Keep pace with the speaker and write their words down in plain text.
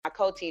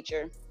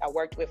co-teacher I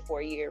worked with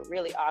for a year,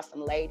 really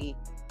awesome lady.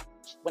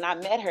 When I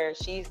met her,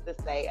 she used to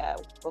say,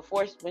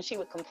 when she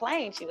would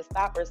complain, she would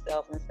stop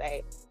herself and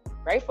say,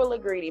 grateful or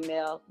greedy,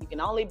 Mel, you can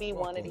only be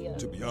one of the Welcome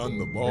other. to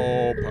Beyond the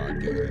Ball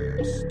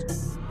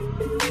podcast.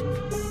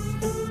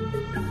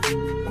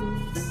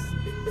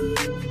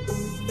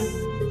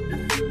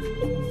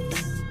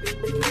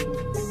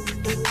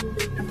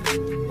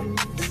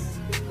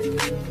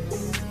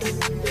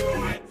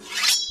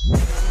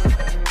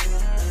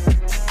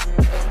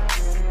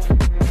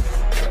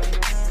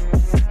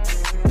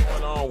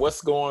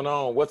 What's going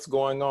on? What's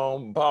going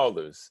on,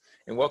 ballers?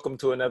 And welcome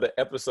to another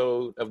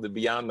episode of the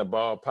Beyond the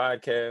Ball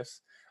podcast.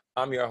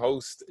 I'm your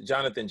host,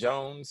 Jonathan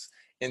Jones.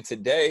 And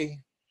today,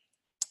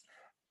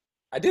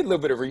 I did a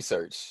little bit of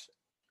research.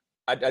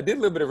 I did a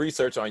little bit of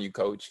research on you,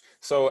 Coach.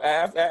 So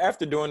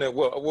after doing it,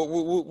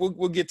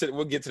 we'll get to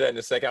that in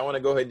a second. I want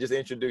to go ahead and just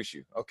introduce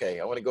you. Okay,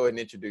 I want to go ahead and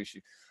introduce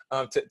you.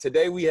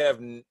 Today we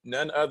have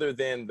none other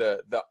than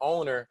the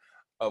owner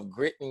of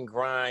Grit and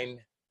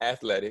Grind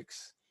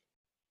Athletics.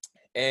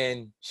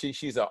 And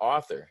she's an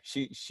author.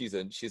 She's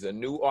a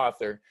new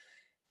author,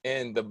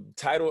 and the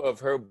title of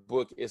her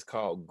book is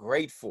called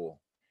Grateful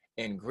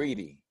and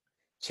Greedy: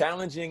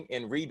 Challenging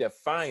and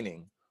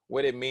Redefining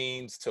What It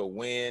Means to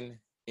Win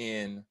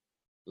in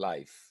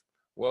Life.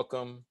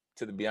 Welcome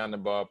to the Beyond the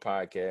Ball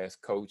podcast,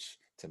 Coach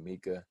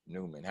Tamika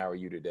Newman. How are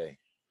you today?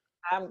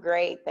 I'm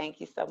great. Thank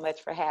you so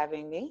much for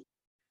having me.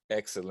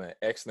 Excellent.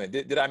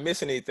 Did I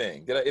miss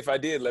anything? If I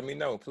did, let me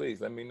know. Please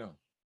let me know.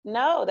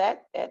 No,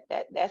 that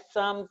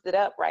sums it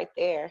up right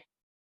there.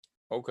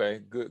 Okay,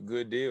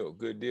 good deal.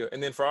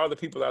 And then for all the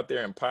people out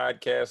there in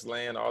podcast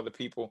land, all the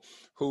people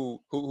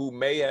who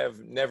may have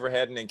never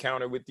had an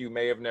encounter with you,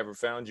 may have never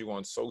found you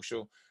on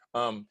social,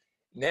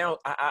 now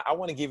I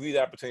want to give you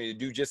the opportunity to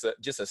do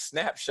just a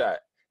snapshot,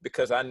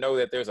 because I know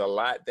that there's a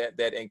lot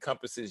that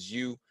encompasses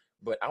you,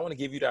 but I want to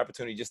give you the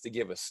opportunity just to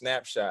give a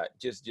snapshot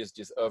just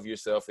of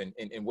yourself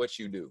and what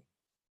you do.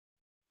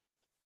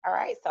 All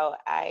right. So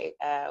I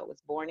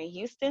was born in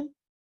Houston,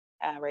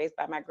 raised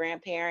by my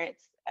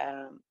grandparents,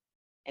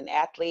 an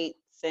athlete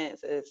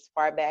since as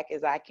far back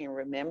as I can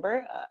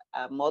remember,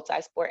 a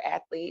multi-sport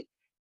athlete,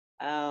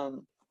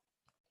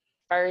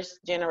 first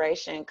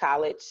generation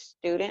college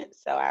student.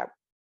 So I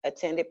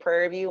attended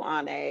Prairie View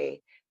on a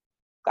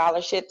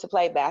scholarship to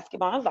play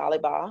basketball and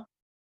volleyball,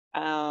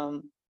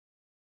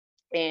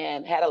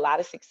 and had a lot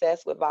of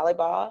success with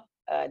volleyball.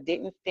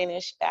 Didn't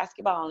finish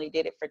basketball, only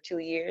did it for 2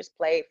 years,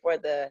 played for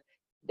the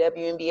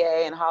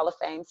WNBA and Hall of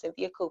Fame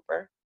Cynthia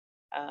Cooper.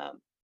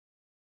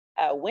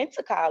 Went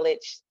to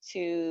college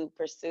to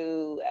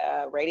pursue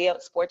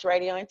sports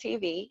radio and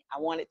TV. I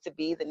wanted to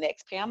be the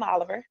next Pam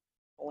Oliver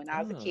when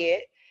I was a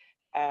kid.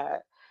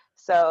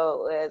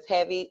 So I was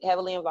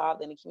heavily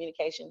involved in the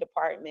communication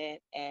department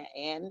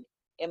and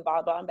in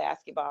volleyball and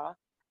basketball.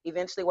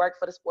 Eventually worked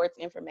for the sports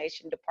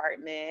information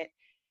department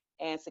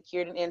and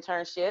secured an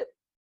internship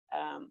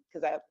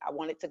because I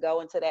wanted to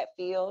go into that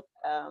field.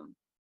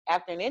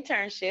 After an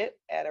internship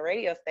at a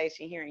radio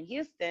station here in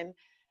Houston,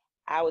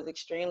 I was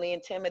extremely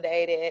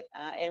intimidated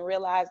and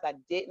realized I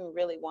didn't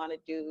really want to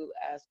do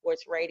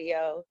sports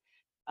radio.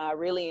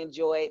 Really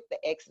enjoyed the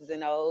X's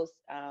and O's.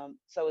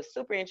 So I was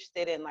super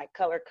interested in like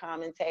color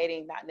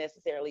commentating, not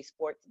necessarily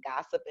sports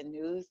gossip and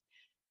news.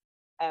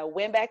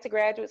 Went back to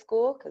graduate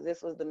school because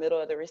this was the middle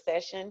of the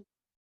recession.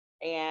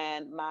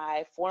 And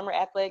my former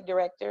athletic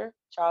director,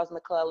 Charles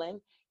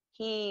McClellan,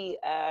 he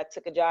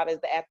took a job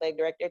as the athletic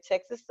director at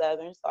Texas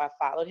Southern. So I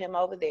followed him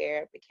over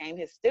there, became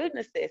his student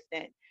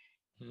assistant.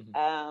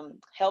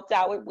 Helped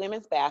out with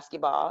women's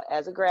basketball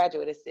as a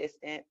graduate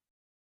assistant.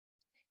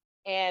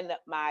 And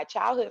my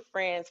childhood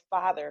friend's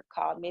father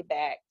called me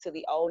back to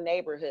the old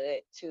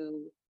neighborhood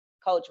to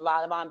coach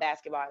volleyball and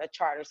basketball at a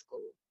charter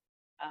school.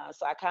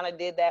 So I kind of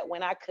did that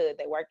when I could.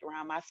 They worked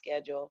around my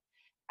schedule.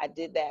 I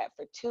did that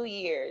for 2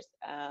 years.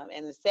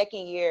 And the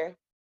second year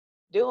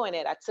doing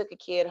it, I took a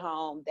kid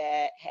home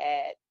that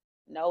had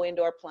no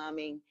indoor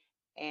plumbing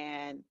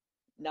and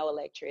no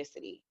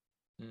electricity.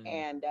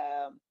 And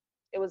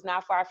it was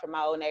not far from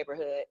my old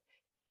neighborhood.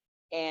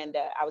 And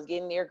I was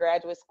getting near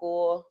graduate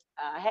school.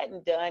 I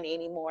hadn't done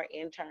any more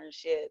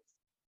internships.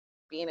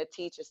 Being a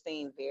teacher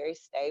seemed very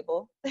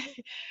stable.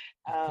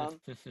 And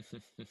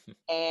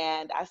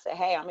I said,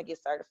 hey, I'm going to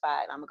get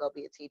certified. I'm going to go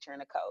be a teacher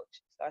and a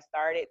coach. So I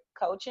started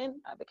coaching.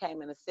 I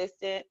became an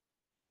assistant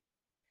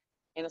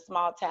in a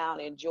small town,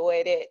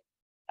 enjoyed it.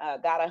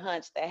 Got a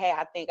hunch that, hey,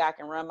 I think I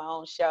can run my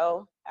own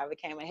show. I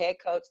became a head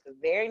coach the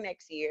very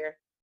next year.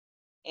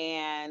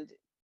 And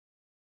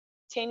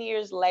 10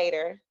 years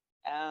later,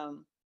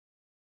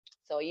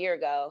 so a year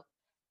ago,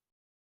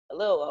 a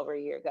little over a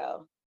year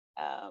ago,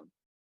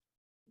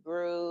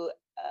 grew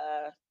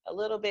a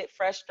little bit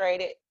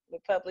frustrated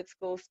with public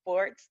school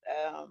sports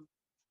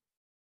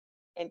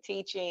and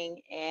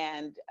teaching,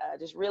 and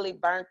just really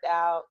burnt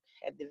out,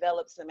 had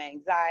developed some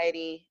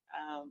anxiety,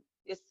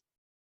 just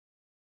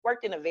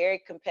worked in a very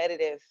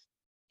competitive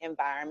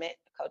environment,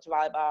 coach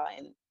volleyball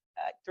in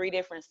 3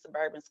 different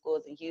suburban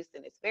schools in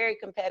Houston. It's very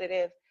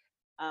competitive.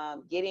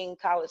 Getting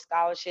college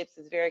scholarships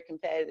is very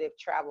competitive.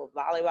 Travel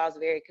volleyball is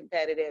very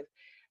competitive.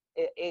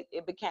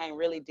 It became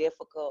really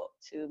difficult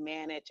to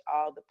manage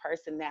all the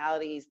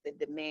personalities, the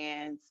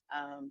demands,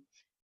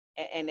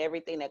 and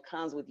everything that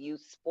comes with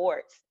youth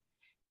sports.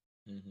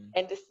 Mm-hmm.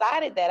 And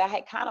decided that I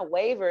had kind of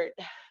wavered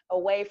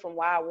away from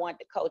why I wanted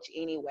to coach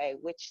anyway,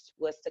 which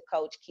was to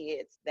coach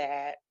kids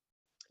that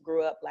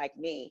grew up like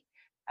me.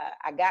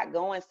 I got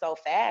going so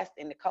fast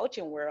in the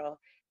coaching world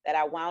that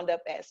I wound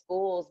up at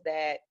schools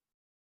that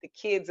the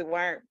kids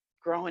weren't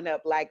growing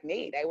up like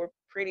me. They were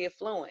pretty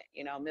affluent,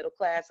 middle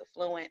class,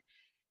 affluent.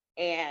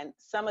 And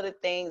some of the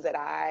things that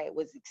I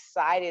was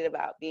excited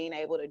about being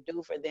able to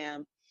do for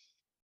them,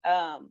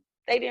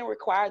 they didn't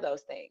require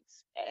those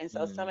things. And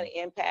so some of Mm-hmm.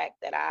 the impact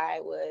that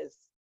I was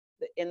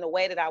in the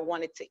way that I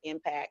wanted to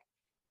impact,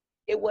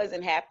 it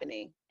wasn't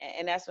happening.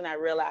 And that's when I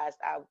realized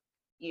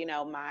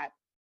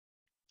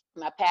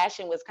my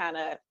passion was kind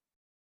of,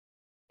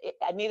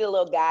 I needed a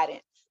little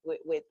guidance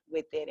with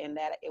it, and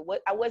that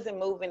I wasn't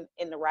moving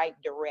in the right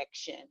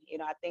direction.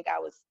 I think I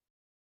was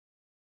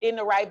in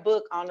the right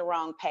book on the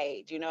wrong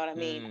page. You know what I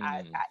mean?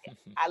 Mm.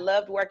 I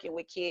loved working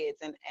with kids,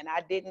 and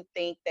I didn't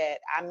think that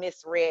I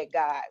misread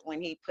God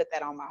when He put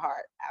that on my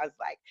heart. I was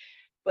like,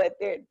 but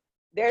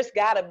there's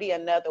got to be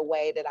another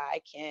way that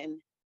I can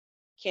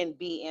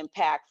be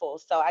impactful.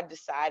 So I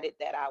decided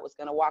that I was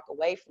going to walk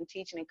away from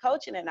teaching and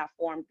coaching, and I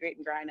formed Grit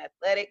and Grind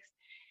Athletics.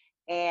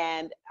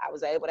 And I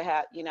was able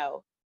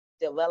to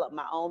develop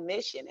my own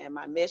mission. And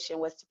my mission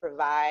was to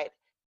provide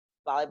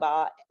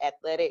volleyball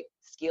athletic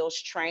skills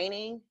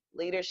training,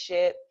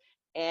 leadership,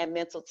 and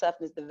mental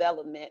toughness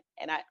development.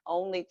 And I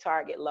only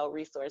target low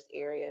resource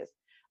areas.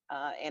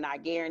 And I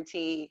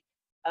guarantee,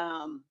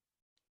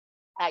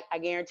 I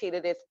guarantee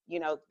that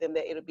them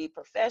that it'll be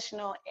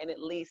professional and at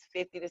least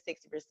 50 to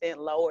 60%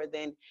 lower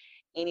than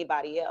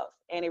anybody else.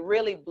 And it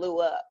really blew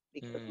up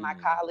because my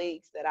Mm.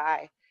 colleagues that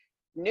I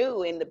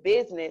knew in the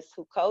business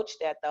who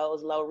coached at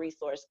those low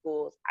resource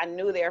schools, I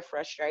knew their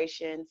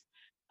frustrations.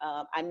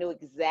 I knew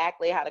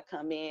exactly how to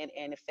come in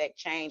and affect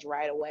change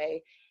right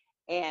away.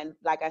 And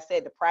like I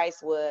said, the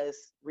price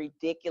was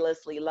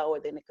ridiculously lower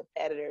than the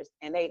competitors,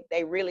 and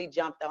they really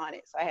jumped on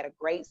it. So I had a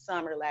great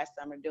summer last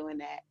summer doing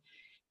that.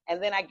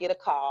 And then I get a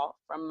call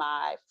from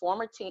my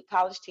former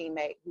college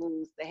teammate,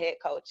 who's the head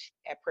coach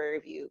at Prairie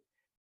View,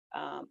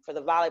 for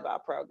the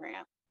volleyball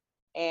program.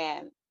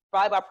 And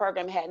volleyball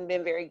program hadn't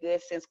been very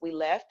good since we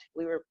left.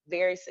 We were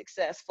very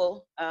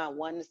successful,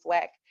 won the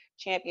SWAC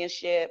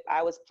championship.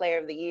 I was player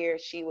of the year.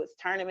 She was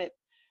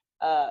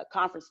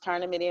conference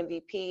tournament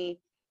MVP.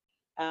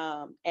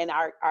 And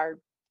our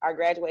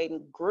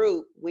graduating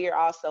group, we are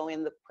also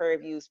in the Prairie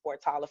View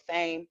Sports Hall of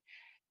Fame.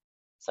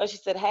 So she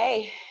said,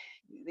 hey,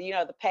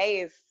 the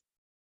pay is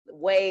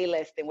way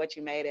less than what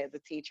you made as a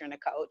teacher and a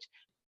coach.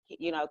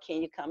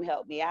 Can you come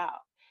help me out?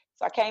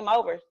 So I came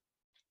over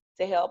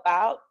to help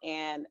out,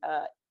 and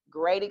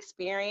great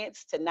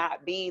experience to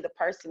not be the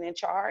person in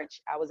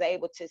charge. I was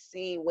able to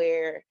see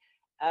where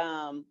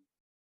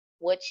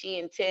what she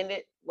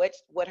intended,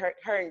 what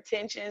her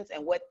intentions,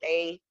 and what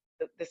the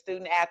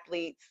student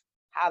athletes,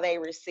 how they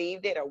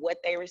received it or what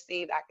they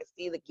received. I could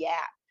see the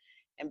gap,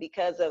 and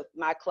because of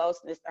my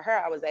closeness to her,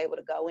 I was able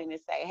to go in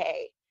and say,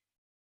 hey,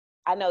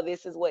 I know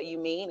this is what you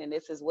mean, and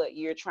this is what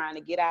you're trying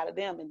to get out of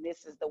them, and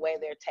this is the way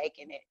they're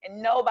taking it. And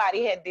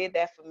nobody had did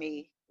that for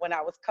me when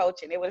I was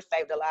coaching. It would have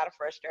saved a lot of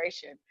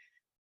frustration.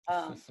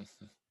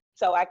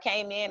 So I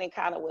came in and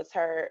kind of was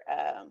her,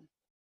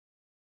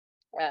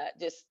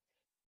 just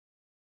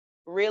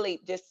really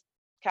just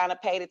kind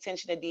of paid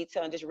attention to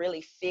detail and just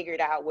really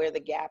figured out where the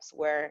gaps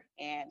were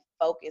and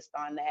focused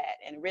on that,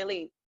 and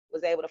really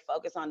was able to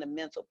focus on the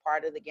mental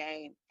part of the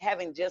game.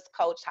 Having just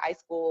coached high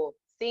school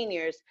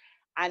seniors,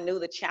 I knew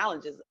the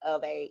challenges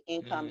of a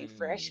incoming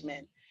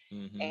freshman.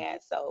 Mm-hmm. And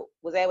so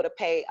was able to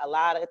pay a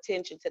lot of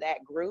attention to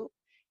that group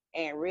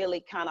and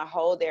really kind of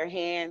hold their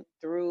hand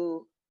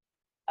through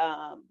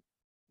um,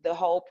 the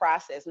whole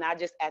process, not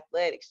just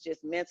athletics,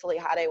 just mentally,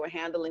 how they were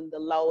handling the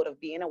load of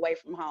being away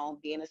from home,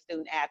 being a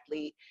student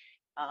athlete,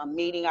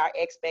 meeting our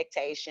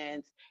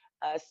expectations,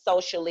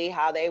 socially,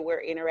 how they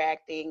were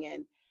interacting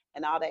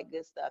and all that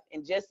good stuff.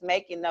 And just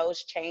making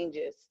those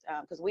changes,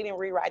 because we didn't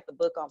rewrite the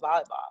book on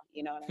volleyball,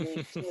 you know what I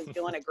mean? She was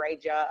doing a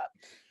great job.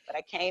 But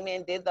I came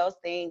in, did those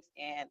things,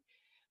 and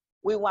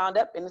we wound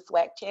up in the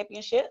SWAC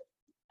championship.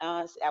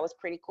 So that was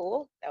pretty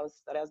cool. That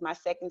was my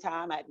second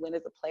time. I'd win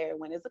as a player,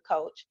 win as a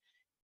coach,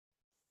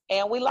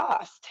 and we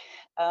lost.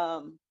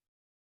 Um,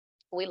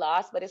 we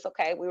lost, but it's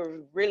okay. We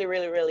were really,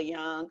 really, really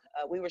young.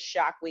 We were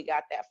shocked we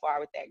got that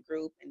far with that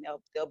group, and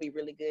they'll be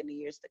really good in the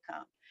years to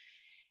come.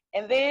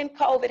 And then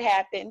COVID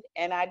happened,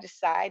 and I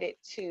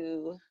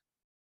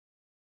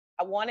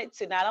wanted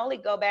to not only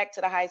go back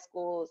to the high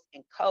schools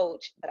and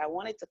coach, but I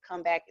wanted to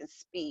come back and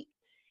speak.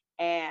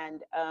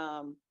 And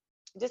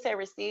just had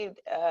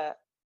received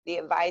the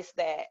advice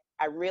that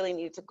I really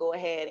needed to go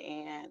ahead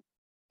and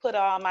put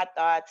all my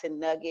thoughts and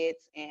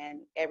nuggets and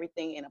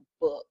everything in a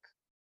book.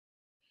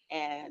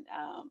 And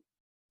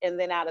and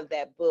then out of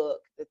that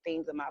book, the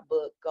themes of my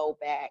book go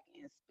back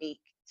and speak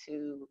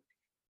to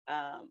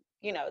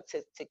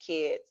to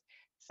kids.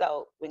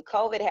 So when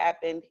COVID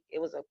happened, it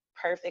was a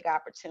perfect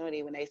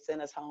opportunity when they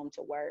sent us home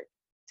to work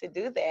to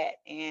do that.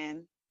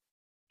 And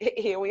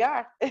here we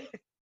are.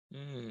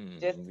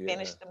 Just Yeah.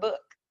 finished the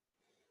book.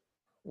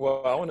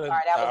 Well, I want to.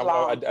 Sorry, that was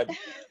long.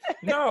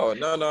 No,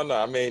 no, no,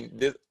 no.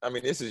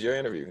 This is your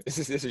interview.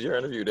 This is your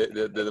interview.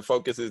 The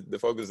focus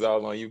is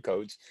all on you,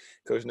 Coach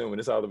Newman.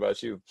 It's all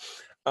about you.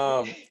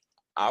 Um,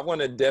 I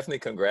want to definitely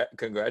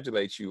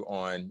congratulate you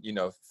on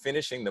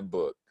finishing the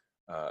book,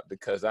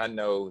 because I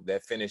know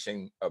that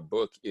finishing a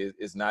book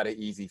is not an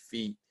easy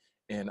feat.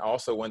 And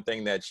also one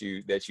thing that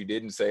you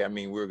didn't say. I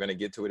mean, we were going to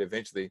get to it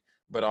eventually,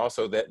 but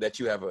also that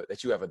you have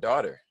a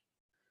daughter.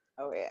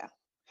 Oh yeah.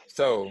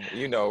 So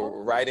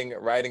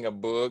writing a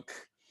book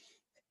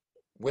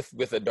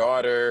with a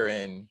daughter,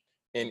 and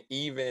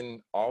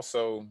even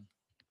also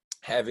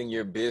having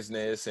your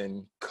business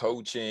and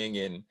coaching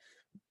and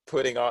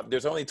putting on,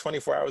 there's only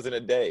 24 hours in a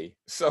day.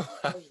 So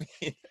I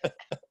mean,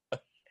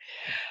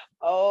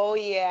 Oh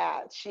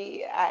yeah.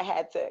 I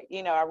had to,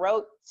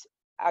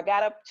 I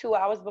got up 2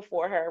 hours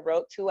before her,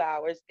 wrote 2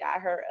 hours,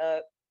 got her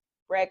up,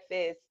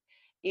 breakfast,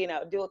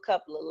 do a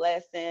couple of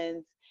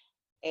lessons,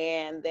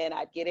 and then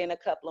I'd get in a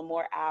couple of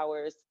more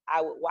hours.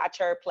 I would watch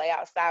her play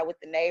outside with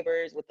the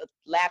neighbors with a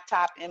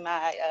laptop in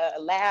my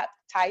lap,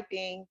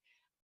 typing.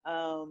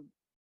 Um,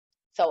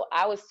 so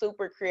I was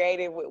super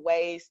creative with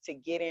ways to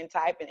get in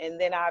typing. And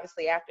then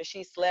obviously after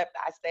she slept,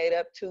 I stayed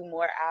up 2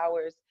 more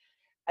hours.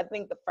 I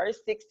think the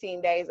first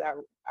 16 days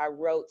I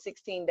wrote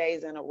 16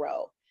 days in a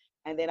row.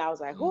 And then I was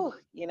like, whew,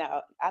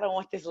 I don't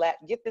want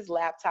get this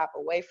laptop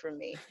away from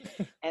me.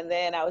 And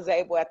then I was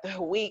able after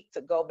a week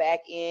to go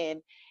back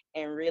in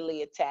and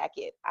really attack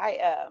it.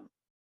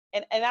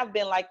 And I've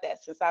been like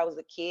that since I was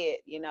a kid.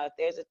 If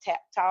there's a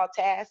tall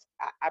task,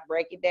 I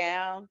break it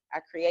down. I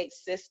create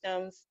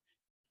systems.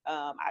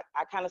 I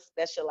kind of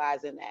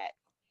specialize in that.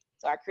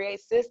 So I create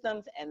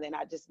systems and then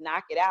I just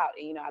knock it out.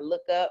 And, I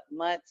look up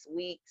months,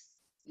 weeks,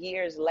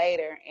 years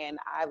later, and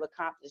I've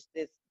accomplished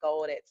this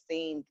goal that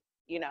seemed,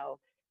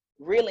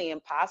 really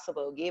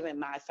impossible given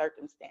my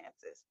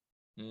circumstances.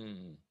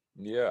 mm,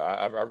 yeah,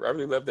 I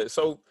really love that.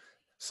 So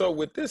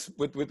with this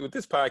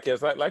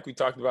podcast, like we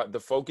talked about, the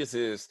focus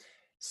is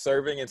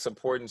serving and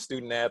supporting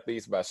student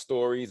athletes by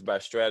stories, by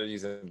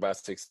strategies, and by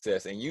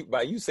success. And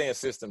by you saying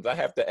systems, I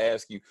have to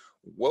ask you,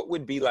 what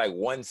would be like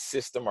one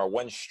system or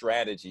one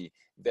strategy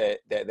that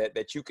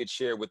you could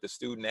share with the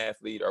student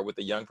athlete or with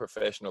the young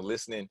professional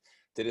listening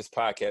to this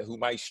podcast who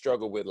might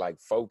struggle with like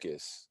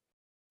focus?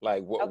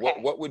 Like Okay.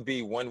 what would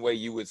be one way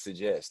you would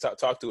suggest?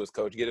 Talk to us,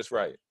 coach. Get us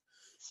right.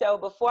 So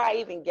before I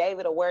even gave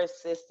it a word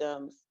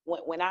systems,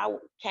 when I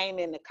came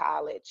into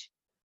college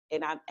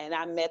and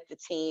I met the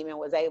team and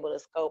was able to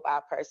scope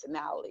out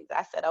personalities,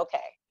 I said, okay,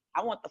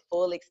 I want the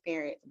full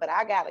experience, but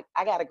I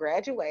gotta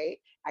graduate.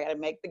 I gotta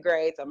make the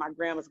grades or my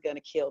grandma's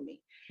gonna kill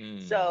me. Hmm.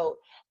 So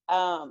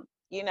I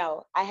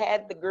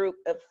had the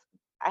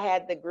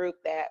group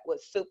that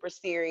was super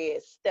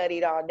serious,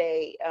 studied all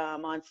day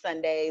on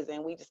Sundays,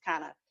 and we just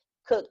kind of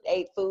cooked,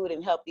 ate food,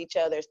 and helped each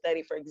other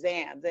study for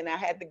exams. And I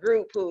had the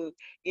group who,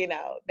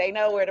 they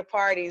know where the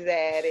party's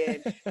at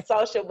and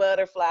social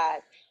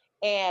butterflies.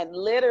 And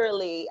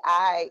literally,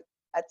 I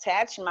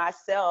attached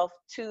myself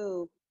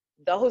to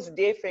those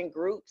different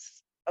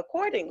groups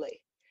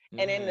accordingly.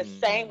 And in the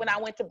same, when Hmm.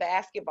 I went to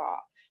basketball,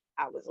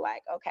 I was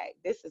like, okay,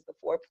 this is the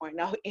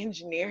 4.0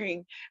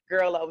 engineering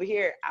girl over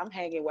here. I'm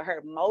hanging with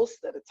her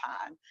most of the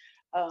time.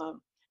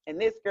 And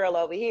this girl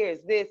over here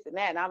is this and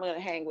that, and I'm going to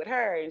hang with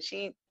her. And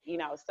she,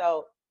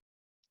 so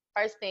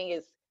first thing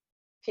is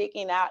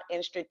picking out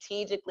and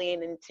strategically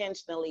and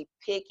intentionally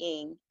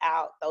picking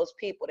out those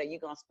people that you're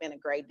going to spend a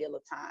great deal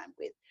of time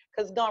with,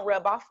 because it's going to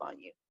rub off on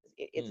you.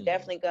 It's Hmm.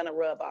 definitely going to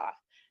rub off.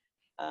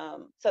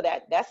 So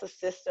that's a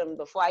system.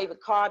 Before I even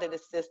called it a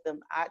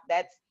system,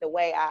 that's the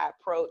way I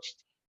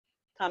approached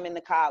coming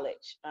to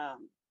college,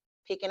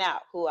 picking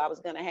out who I was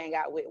going to hang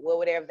out with, what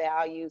were their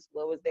values,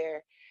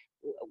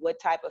 what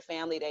type of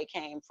family they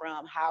came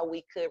from, how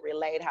we could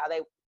relate, how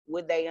they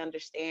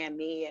understand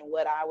me and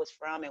what I was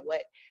from and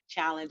what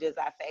challenges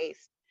I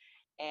faced.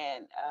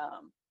 And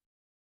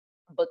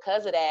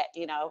because of that,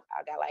 I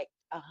got like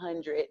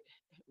 100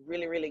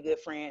 really, really good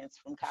friends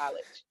from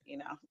college.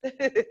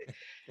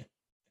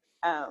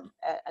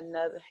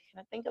 Another, can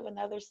I think of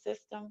another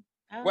system?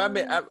 Well,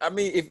 I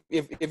mean,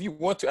 if you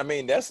want to, I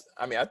think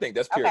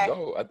that's pure Okay,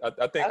 gold. I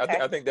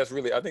okay. think that's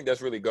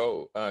really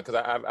gold. Because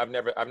I've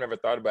never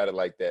thought about it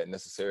like that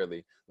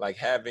necessarily. Like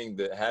having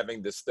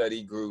the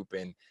study group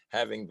and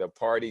having the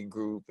party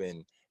group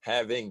and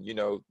having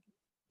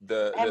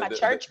I had my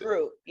church the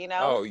group.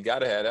 oh, you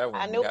gotta have that I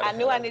one. You knew gotta I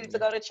knew have I that needed one.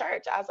 to Yeah. go to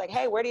church. I was like,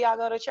 "Hey, where do y'all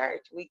go to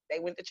church?" They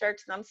went to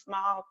church some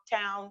small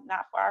town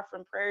not far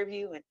from Prairie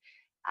View, and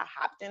I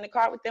hopped in the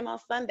car with them on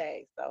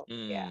Sundays. So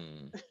yeah.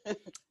 Mm.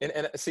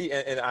 And see,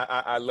 and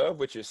I love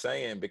what you're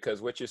saying,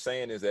 because what you're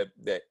saying is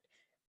that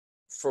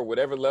for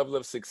whatever level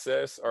of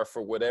success or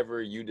for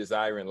whatever you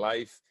desire in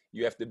life,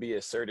 you have to be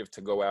assertive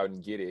to go out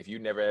and get it. If you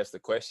never asked the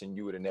question,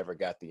 you would have never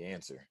got the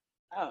answer.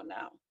 Oh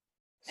no.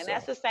 And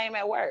that's So, the same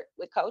at work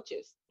with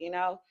coaches.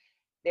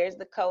 There's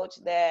the coach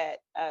that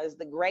is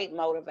the great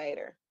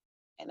motivator.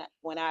 And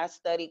when I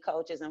study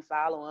coaches and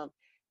follow them,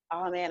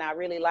 oh man, I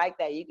really like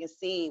that. You can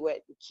see what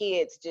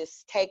kids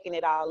just taking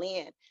it all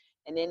in.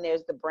 And then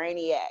there's the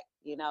brainiac,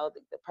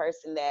 the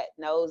person that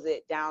knows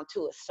it down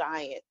to a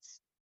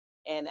science.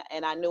 And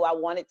I knew I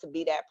wanted to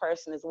be that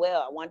person as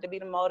well. I wanted to be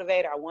the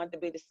motivator. I wanted to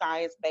be the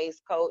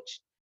science-based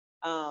coach.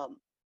 Um,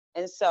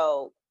 and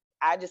so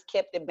I just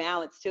kept it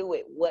balanced to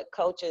it. What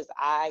coaches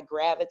I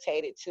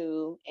gravitated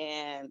to,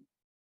 and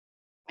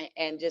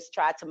just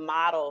tried to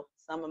model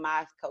some of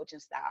my coaching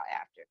style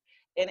after.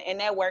 And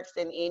that works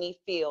in any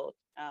field.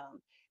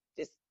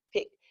 Just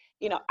pick,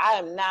 I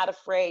am not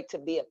afraid to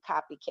be a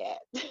copycat.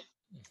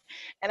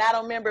 And I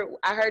don't remember,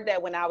 I heard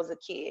that when I was a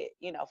kid,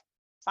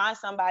 find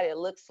somebody that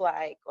looks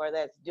like or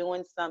that's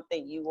doing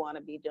something you want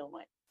to be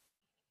doing,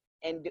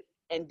 and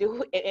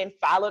do and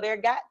follow their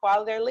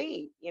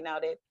lead.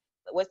 That,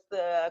 what's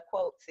the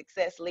quote,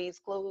 success leaves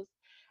clues.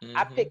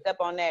 I hmm picked up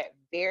on that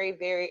very,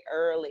 very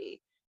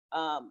early.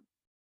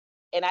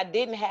 And I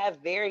didn't have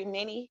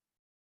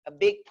a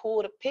big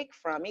pool to pick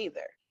from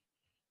either.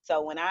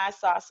 So when I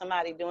saw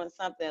somebody doing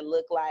something that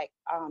looked like,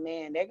 oh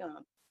man, they're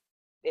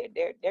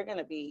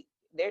gonna be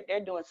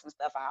they're doing some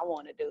stuff I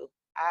want to do.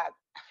 I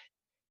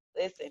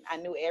listen. I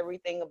knew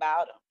everything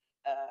about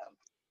them.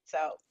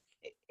 So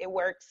it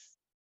works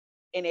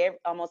in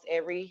almost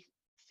every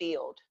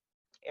field,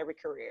 every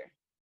career.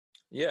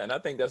 yeah, and I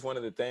think that's one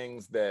of the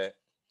things that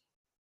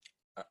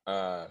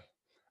uh,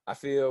 I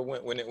feel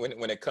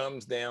when it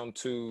comes down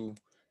to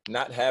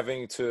not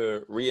having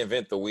to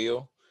reinvent the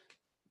wheel,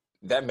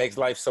 that makes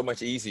life so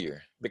much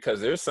easier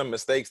because there's some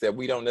mistakes that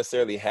we don't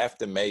necessarily have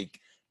to make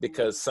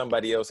because Mm-hmm.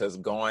 somebody else has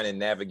gone and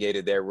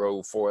navigated that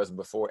road for us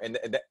before. And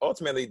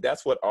ultimately,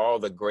 that's what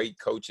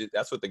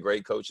that's what the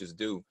great coaches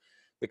do.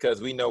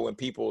 Because we know when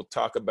people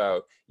talk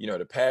about,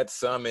 the Pat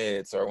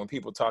Summits, or when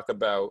people talk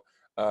about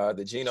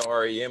the Gina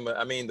Auriemma,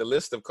 I mean, the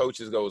list of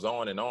coaches goes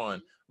on and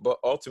on. But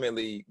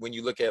ultimately, when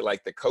you look at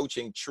like the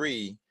coaching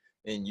tree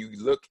and you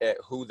look at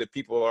who the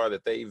people are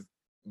that they've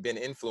been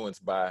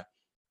influenced by,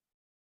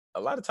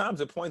 a lot of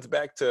times it points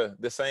back to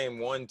the same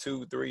one,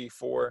 two, three,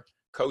 four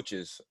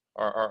coaches,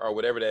 or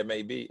whatever that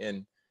may be.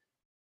 And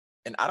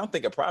I don't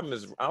think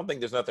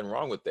there's nothing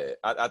wrong with that.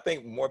 I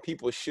think more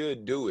people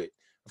should do it.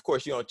 Of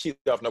course, you don't cheat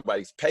off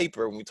nobody's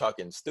paper when we're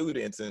talking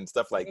students and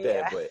stuff like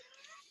that, Yeah. but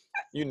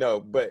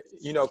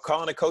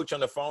calling a coach on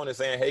the phone and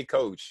saying, "Hey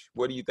coach,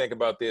 what do you think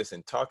about this?"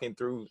 and talking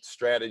through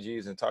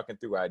strategies and talking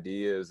through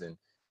ideas and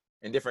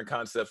different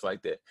concepts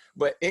like that.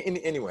 But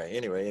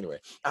anyway,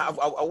 I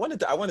wanted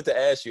to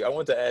ask you,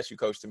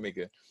 Coach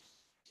Tamika,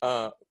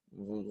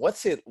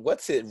 what's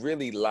it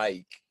really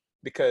like?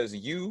 Because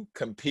you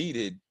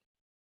competed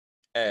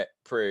at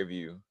Prairie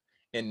View,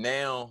 and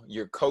now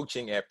you're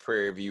coaching at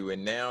Prairie View,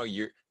 and now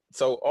you're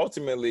so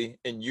ultimately,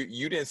 and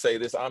you didn't say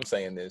this, I'm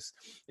saying this,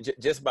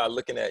 just by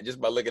looking at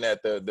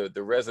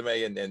the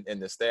resume and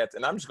the stats,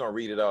 and I'm just gonna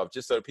read it off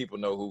just so people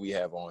know who we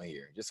have on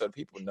here, just so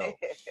people know.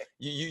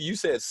 You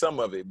said some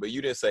of it, but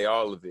you didn't say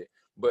all of it.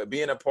 But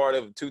being a part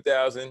of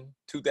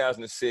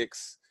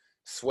 2006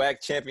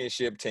 SWAC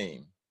championship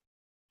team,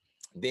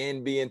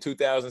 then being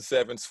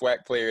 2007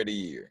 SWAC Player of the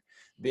Year,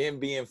 then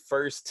being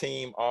first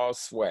team All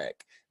SWAC,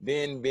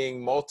 then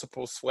being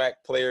multiple SWAC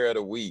Player of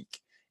the Week,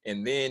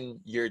 and then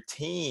your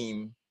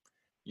team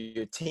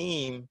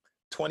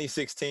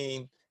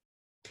 2016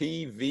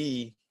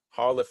 PV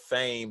Hall of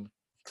Fame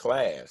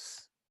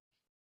class,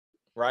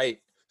 right?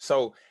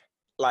 So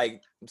I'm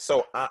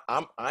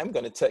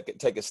gonna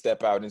take a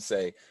step out and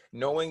say,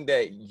 knowing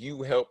that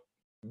you helped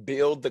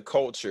build the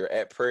culture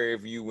at Prairie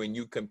View when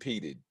you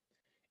competed,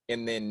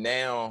 and then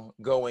now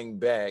going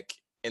back,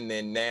 and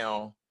then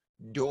now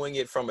doing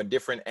it from a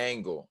different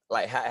angle,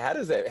 like how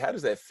does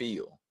that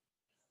feel?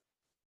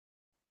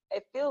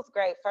 It feels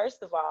great.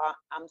 First of all,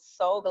 I'm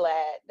so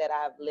glad that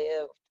I've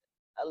lived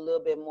a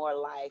little bit more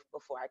life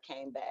before I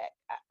came back.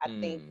 I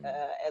think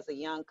Mm, as a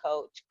young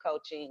coach,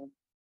 coaching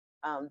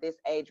this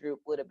age group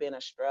would have been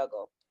a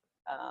struggle.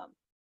 Um,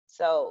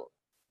 so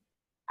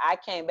I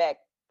came back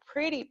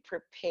pretty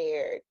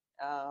prepared,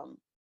 um,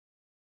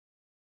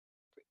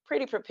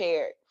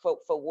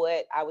 for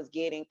what I was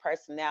getting,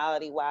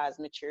 personality wise,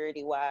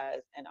 maturity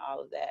wise, and all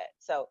of that.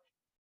 So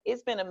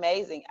it's been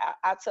amazing.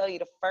 I'll tell you,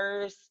 the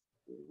first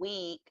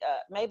week,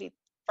 maybe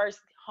first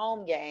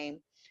home game,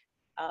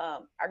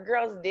 our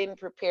girls didn't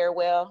prepare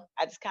well.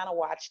 I just kind of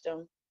watched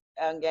them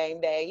on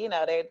game day.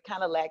 They're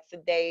kind of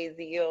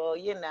lackadaisical,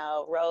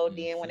 rolled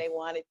in when mhm, they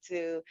wanted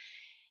to.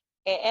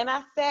 And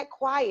I sat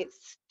quiet,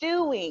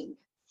 stewing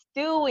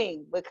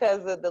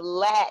because of the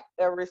lack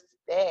of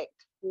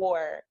respect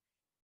for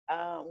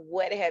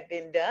what had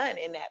been done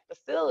in that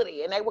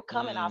facility. And they were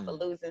coming off a mm,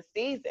 losing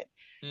season.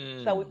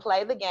 So we mm,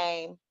 play the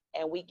game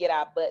and we get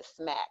our butt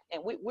smacked.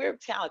 And we're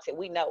talented.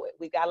 We know it.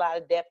 We got a lot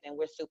of depth and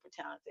we're super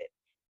talented.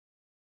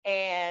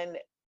 And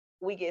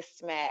we get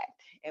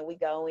smacked and we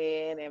go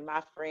in, and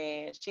my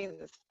friend, she's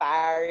as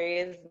fiery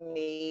as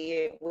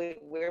me.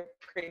 We're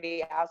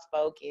pretty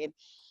outspoken.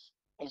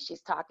 And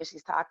she's talking,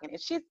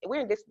 and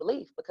we're in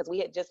disbelief because we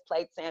had just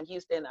played Sam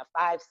Houston a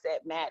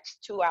 5-set match,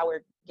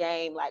 2-hour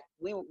game. Like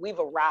we've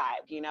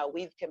arrived,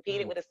 we've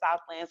competed with a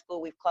Southland school,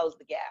 we've closed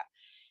the gap.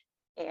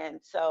 And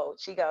so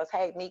she goes,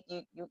 "Hey, Meek,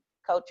 you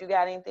coach, you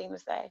got anything to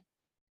say?"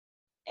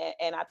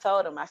 And I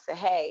told him, I said,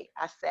 "Hey,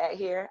 I sat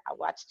here, I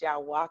watched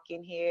y'all walk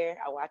in here,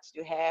 I watched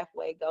you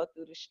halfway go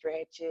through the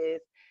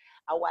stretches,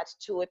 I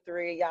watched 2 or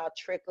 3 of y'all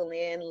trickle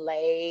in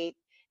late.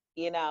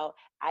 I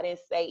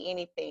didn't say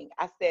anything."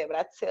 I said, "But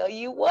I tell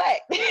you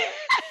what,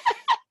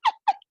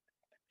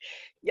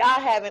 y'all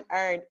haven't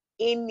earned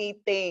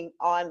anything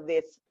on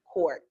this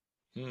court.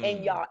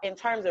 And y'all, in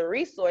terms of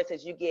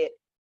resources, you get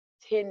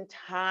 10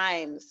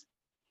 times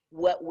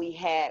what we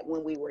had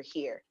when we were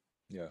here."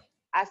 Yeah.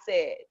 I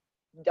said,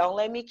 "Don't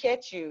let me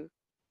catch you.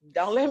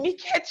 Don't let me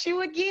catch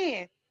you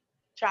again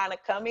trying to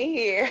come in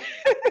here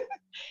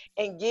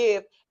and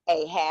give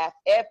a half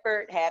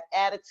effort, half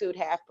attitude,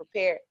 half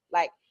prepared.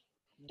 Like,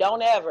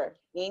 don't ever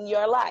in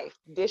your life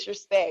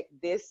disrespect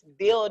this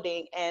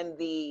building and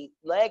the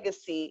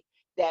legacy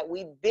that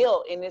we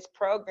built in this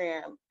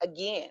program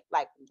again.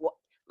 Like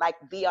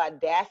the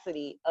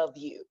audacity of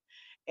you."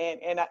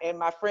 And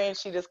my friend,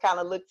 she just kind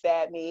of looks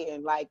at me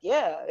and like,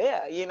 yeah,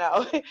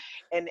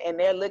 and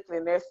they're looking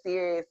and they're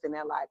serious and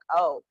they're like,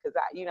 "Oh," because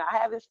I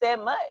haven't said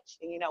much.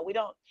 And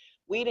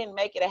we didn't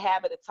make it a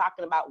habit of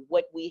talking about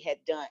what we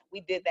had done. We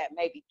did that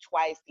maybe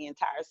twice the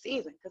entire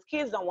season because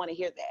kids don't want to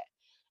hear that.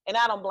 And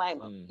I don't blame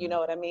them. You know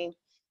what I mean?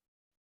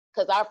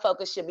 Because our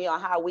focus should be on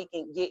how we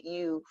can get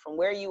you from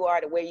where you are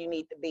to where you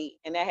need to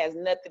be. And that has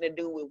nothing to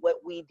do with what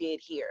we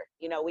did here.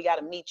 We got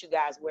to meet you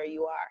guys where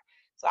you are.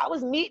 So I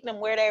was meeting them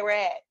where they were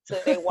at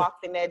till they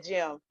walked in that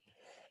gym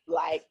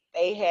like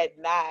they had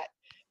not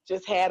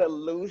just had a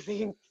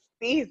losing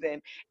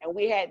season. And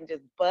we hadn't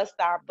just bust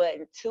our butt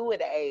in 2 of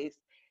days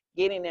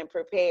getting them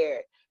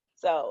prepared.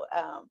 So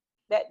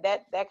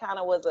that kind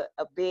of was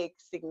a big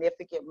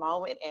significant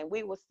moment. And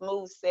we were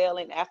smooth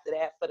sailing after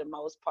that for the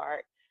most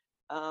part.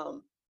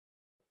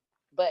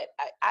 But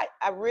I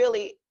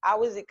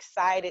was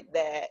excited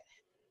that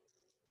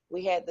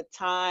we had the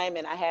time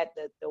and I had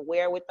the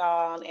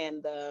wherewithal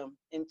and the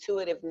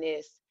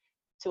intuitiveness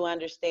to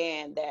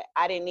understand that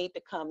I didn't need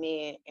to come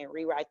in and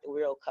rewrite the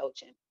wheel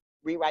coaching.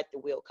 We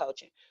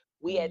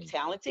had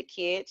talented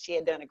kids. She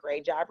had done a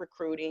great job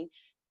recruiting.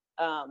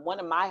 One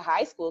of my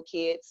high school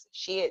kids,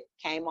 she had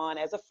came on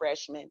as a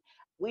freshman.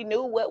 We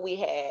knew what we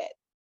had.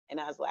 And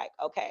I was like,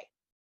 okay,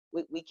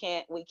 we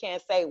can't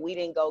say we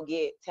didn't go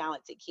get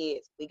talented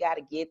kids. We got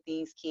to get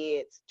these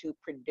kids to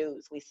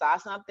produce. We saw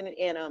something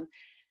in them.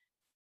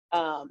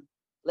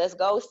 Let's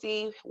go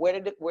see where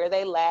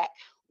they lack,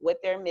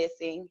 what they're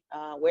missing,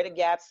 where the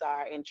gaps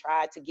are, and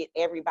try to get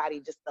everybody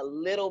just a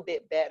little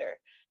bit better.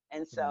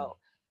 And so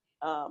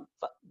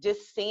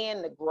just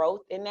seeing the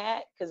growth in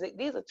that, because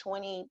these are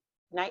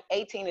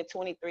 18 to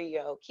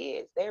 23-year-old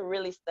kids. They're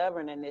really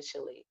stubborn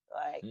initially.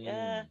 Like,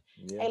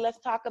 hey, let's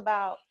talk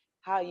about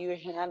how you're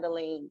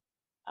handling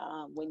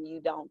when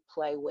you don't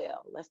play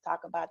well. Let's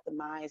talk about the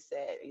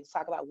mindset. Let's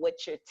talk about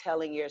what you're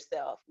telling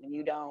yourself when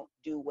you don't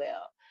do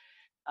well.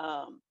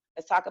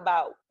 Let's talk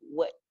about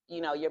what,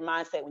 your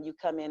mindset when you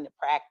come into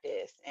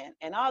practice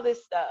and all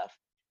this stuff.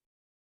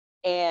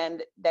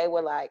 And they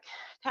were like,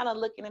 kind of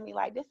looking at me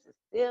like, this is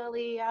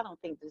silly. I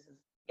don't think this has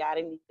got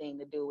anything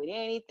to do with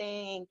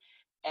anything.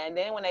 And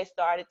then when they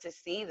started to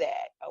see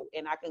that,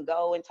 and I can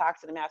go and talk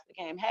to them after the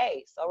game,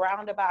 hey, so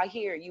roundabout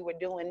here, you were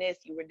doing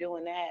this, you were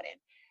doing that. And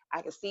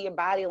I could see your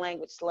body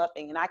language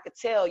slumping. And I could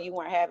tell you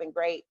weren't having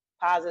great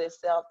positive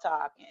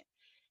self-talk. And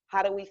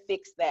how do we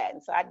fix that?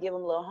 And so I'd give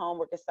them little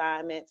homework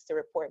assignments to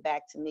report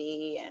back to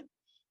me. And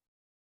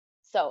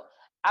so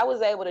I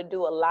was able to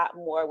do a lot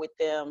more with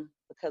them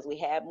because we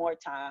had more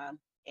time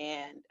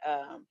and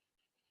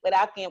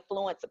without the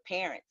influence of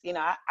parents.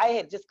 I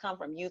had just come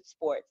from youth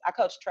sports. I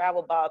coached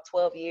travel ball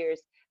 12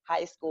 years,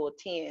 high school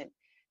 10.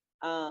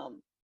 There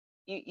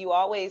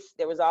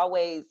was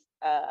always,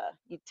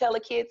 you tell a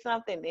kid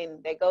something, then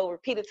they go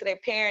repeat it to their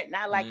parent,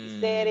 not like you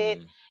said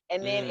it,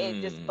 and then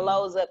it just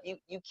blows up.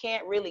 You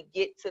can't really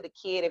get to the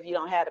kid if you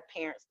don't have the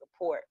parent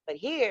support. But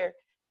here,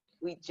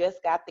 we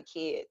just got the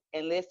kid.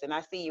 And listen,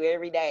 I see you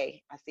every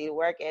day. I see the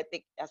work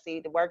ethic. I see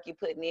the work you're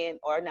putting in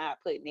or not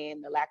putting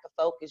in, the lack of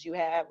focus you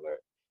have or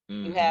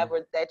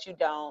that you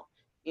don't.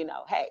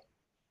 Hey,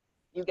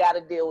 you got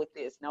to deal with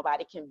this.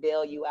 Nobody can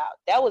bail you out.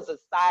 That was a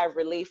sigh of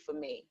relief for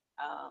me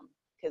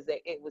because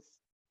it was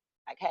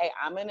like, hey,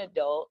 I'm an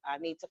adult. I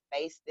need to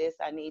face this.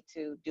 I need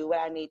to do what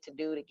I need to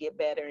do to get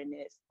better in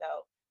this.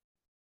 So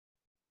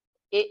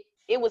it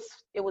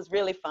was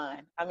really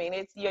fun. I mean,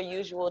 it's your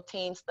usual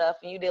team stuff,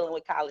 and you're dealing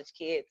with college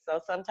kids. So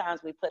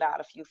sometimes we put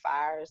out a few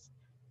fires.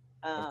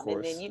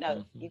 And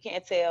then, you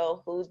can't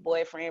tell whose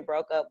boyfriend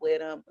broke up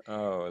with him.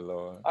 Oh,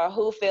 Lord. Or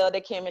who failed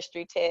the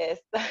chemistry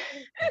test. But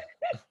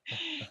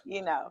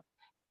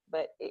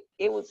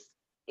it was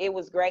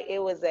great.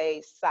 It was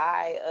a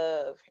sigh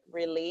of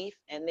relief.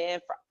 And then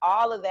for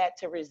all of that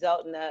to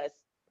result in us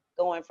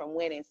going from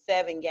winning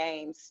 7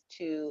 games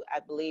to, I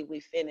believe we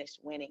finished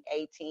winning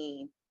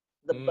 18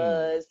 the Mm.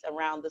 buzz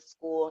around the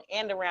school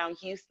and around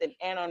Houston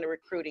and on the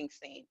recruiting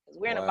scene. Because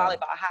Wow.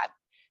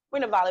 we're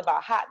in a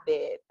volleyball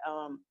hotbed.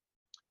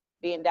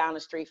 Being down the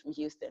street from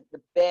Houston,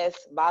 the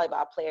best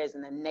volleyball players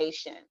in the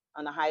nation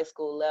on the high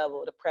school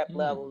level, the prep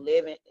level, Mm.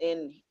 living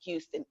in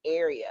Houston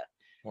area.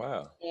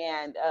 Wow.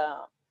 And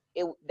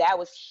that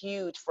was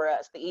huge for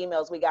us. The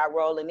emails we got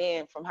rolling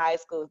in from high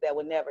schools that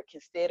would never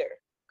consider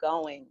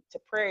going to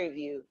Prairie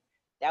View,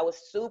 that was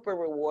super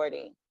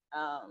rewarding.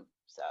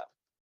 So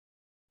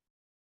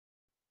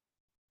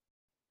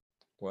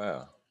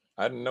Wow.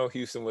 I didn't know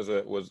Houston was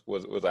a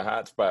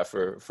hot spot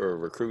for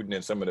recruiting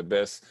and some of the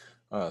best.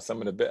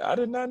 I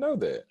did not know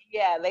that.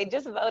 yeah, they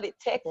just voted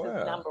Texas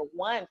Wow.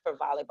 #1 for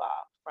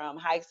volleyball from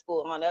high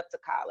school on up to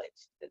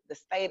college, the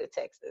state of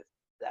Texas.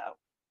 So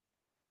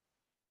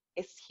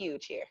it's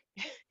huge here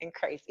and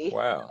crazy.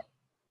 Wow.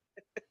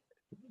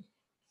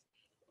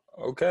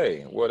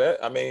 Okay. Well,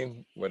 that I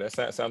mean, well, that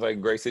sounds like a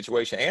great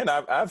situation. And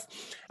I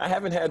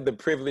haven't had the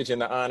privilege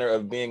and the honor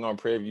of being on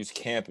Prairie View's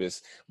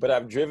campus, but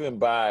I've driven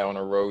by on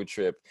a road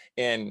trip,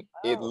 and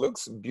it Oh,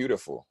 looks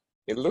beautiful.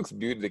 It looks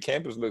beautiful. The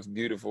campus looks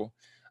beautiful.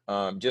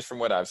 Just from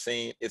what I've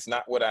seen, it's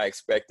not what I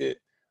expected,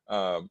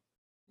 um,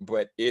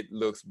 but it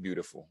looks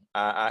beautiful.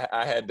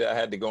 I had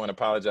to go and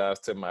apologize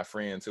to my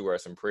friends who are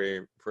some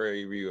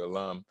Prairie View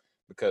alum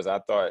because I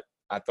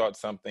thought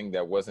something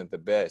that wasn't the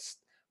best,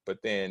 but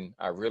then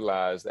I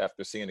realized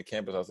after seeing the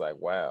campus, I was like,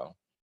 wow,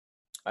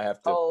 I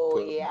have to oh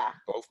put yeah.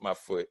 both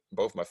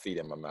my feet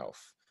in my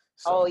mouth.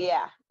 Oh So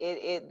yeah.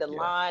 The yeah.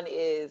 lawn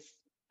is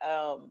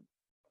um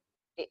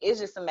it's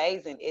just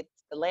amazing.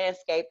 It's the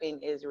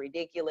landscaping is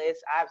ridiculous.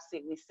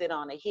 We sit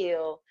on a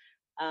hill.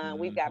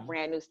 We've got Hmm.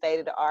 brand new state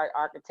of the art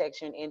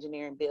architecture and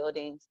engineering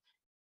buildings.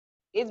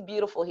 It's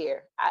beautiful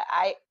here.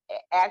 I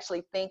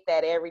actually think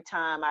that every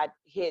time I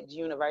hit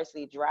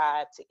University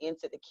Drive to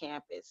enter the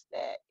campus,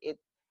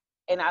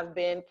 and I've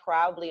been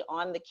probably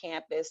on the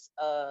campus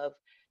of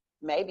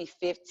maybe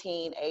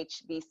 15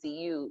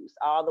 HBCUs,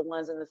 all the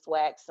ones in the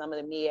SWAC, some of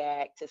the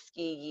MEAC,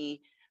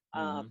 Tuskegee.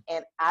 Hmm.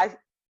 And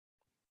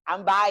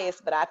I'm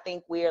biased, but I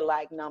think we're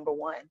like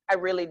 #1. I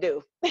really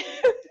do.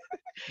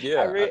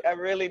 Yeah. I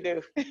really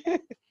do.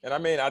 And I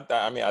mean, I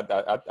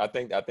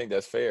think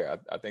that's fair.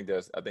 I think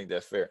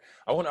that's fair.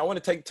 I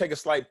want to take a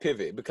slight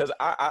pivot because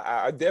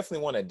I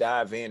definitely want to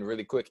dive in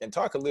really quick and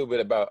talk a little bit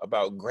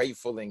about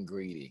grateful and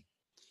greedy,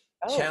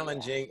 Oh yeah.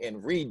 challenging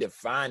and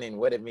redefining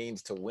what it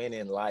means to win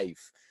in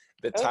life.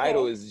 The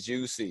title Okay. is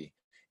juicy.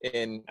 Oh,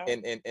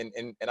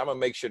 And I'm gonna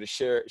make sure to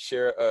share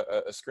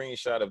a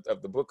screenshot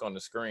of the book on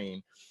the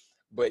screen.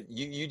 But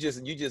you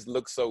just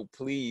look so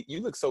pleased. You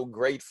look so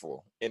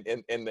grateful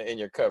in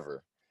your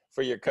cover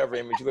for your cover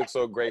image. You look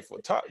so grateful.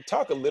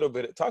 Talk a little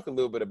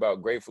bit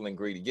about grateful and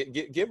greedy.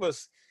 Give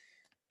us.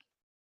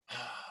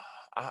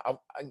 I I,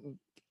 I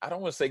I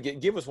don't want to say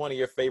give us one of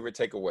your favorite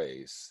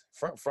takeaways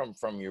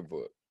from your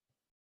book.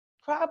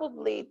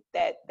 probably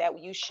that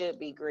you should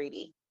be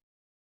greedy.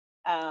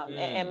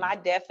 And Mm, my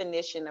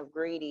definition of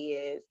greedy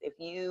is if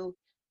you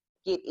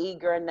get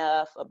eager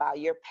enough about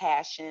your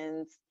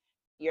passions,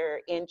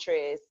 your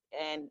interests,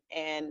 and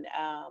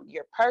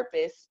your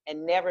purpose,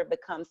 and never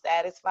become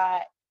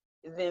satisfied,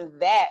 then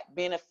that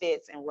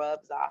benefits and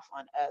rubs off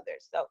on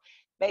others. So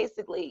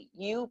basically,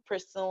 you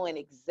pursuing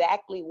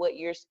exactly what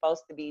you're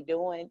supposed to be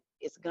doing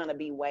is going to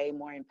be way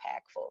more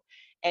impactful.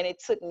 And it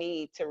took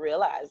me to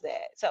realize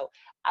that. So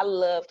I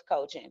loved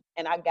coaching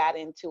and I got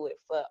into it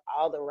for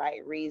all the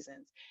right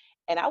reasons.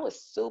 And I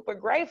was super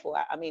grateful.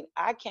 I mean,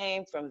 I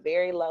came from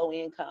very low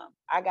income.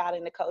 I got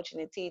into coaching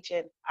and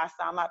teaching. I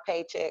saw my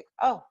paycheck.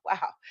 Oh, wow,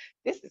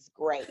 this is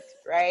great,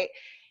 right?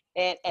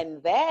 And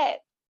that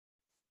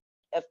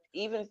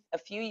even a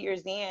few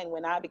years in,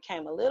 when I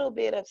became a little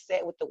bit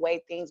upset with the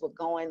way things were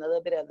going, a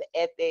little bit of the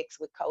ethics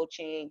with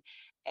coaching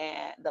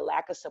and the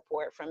lack of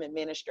support from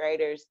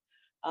administrators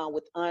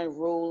with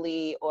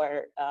unruly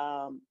or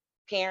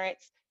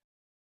parents,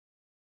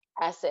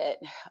 I said,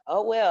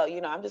 oh well,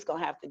 I'm just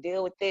gonna have to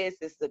deal with this.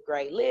 This is a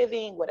great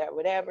living, whatever,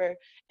 whatever.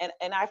 And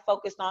I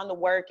focused on the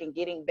work and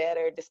getting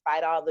better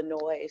despite all the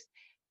noise.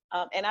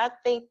 And I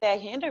think that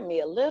hindered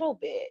me a little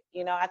bit.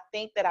 I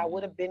think that I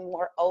would mm, have been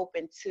more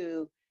open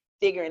to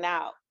figuring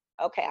out,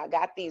 okay, I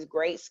got these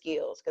great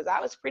skills because I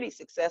was pretty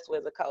successful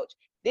as a coach.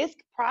 This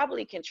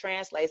probably can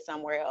translate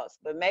somewhere else,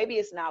 but maybe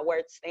it's not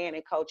worth staying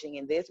in coaching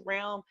in this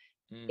realm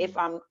if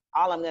mm,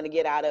 I'm going to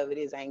get out of it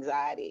is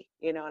anxiety.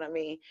 You know what I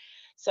mean?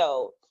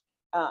 So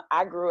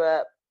I grew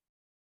up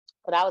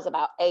when I was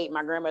about 8.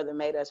 My grandmother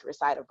made us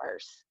recite a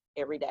verse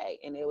every day,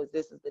 and it was,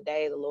 "This is the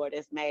day the Lord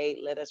has made.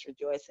 Let us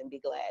rejoice and be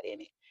glad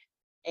in it."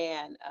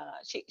 And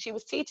she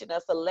was teaching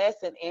us a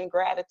lesson in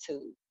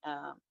gratitude,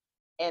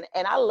 and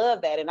I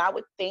love that. And I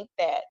would think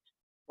that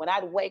when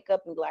I'd wake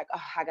up and be like,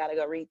 "Oh, I gotta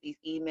go read these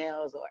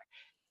emails," or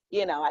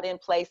I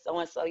didn't play so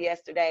and so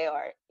yesterday,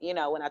 or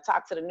when I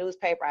talked to the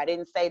newspaper, I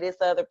didn't say this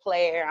other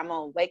player. I'm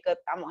gonna wake up,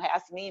 I'm gonna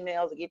have some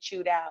emails and get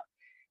chewed out.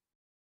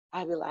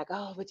 I'd be like,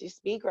 "Oh, but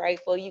just be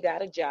grateful, you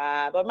got a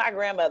job." Or my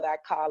grandmother,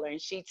 I'd call her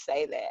and she'd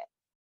say that.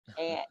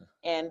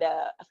 And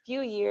a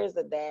few years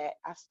of that,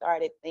 I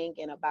started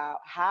thinking about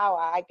how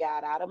I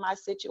got out of my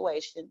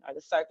situation or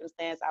the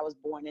circumstance I was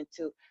born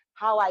into,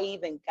 how I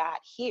even got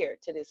here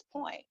to this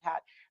point.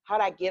 How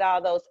did I get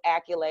all those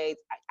accolades?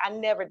 I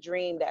never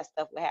dreamed that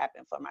stuff would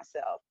happen for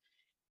myself.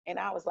 And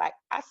I was like,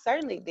 I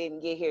certainly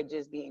didn't get here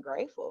just being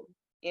grateful.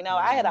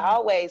 I had Mm,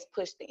 always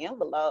pushed the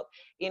envelope.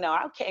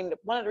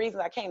 One of the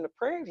reasons I came to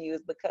Prairie View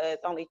is because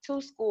only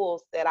two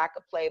schools said I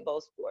could play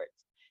both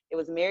sports. It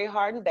was Mary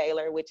Hardin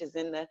Baylor, which is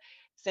in the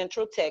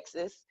central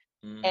Texas,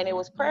 and it mm-hmm,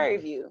 was Prairie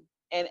mm-hmm. View.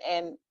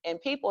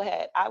 And people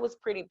I was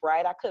pretty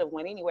bright. I could have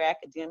went anywhere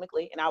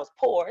academically, and I was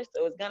poor,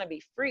 so it was gonna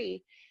be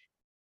free.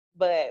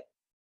 But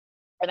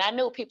and I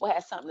knew people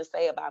had something to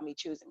say about me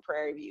choosing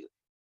Prairie View.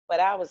 But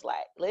I was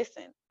like,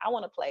 listen, I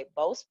want to play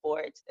both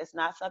sports. It's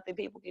not something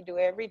people can do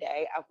every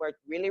day. I've worked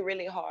really,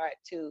 really hard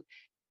to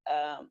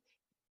um,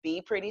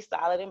 be pretty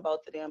solid in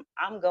both of them.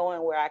 I'm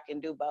going where I can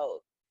do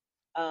both.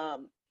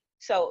 Um,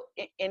 so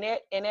in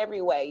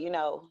every way,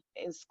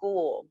 in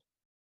school,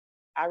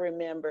 I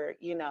remember,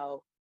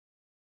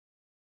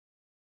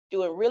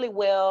 doing really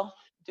well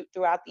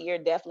throughout the year.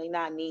 Definitely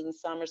not needing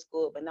summer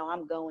school, but no,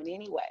 I'm going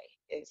anyway.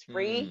 It's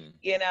free,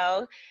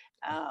 Mm.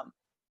 Um,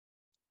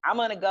 I'm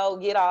gonna go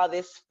get all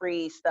this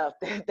free stuff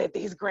that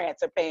these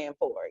grants are paying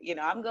for.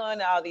 I'm going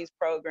to all these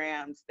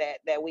programs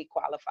that we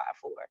qualify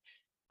for.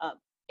 Um,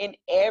 in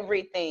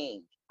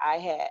everything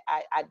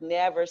I'd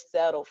never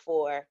settle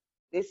for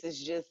this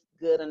is just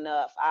good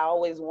enough. I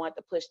always want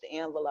to push the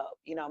envelope.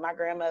 My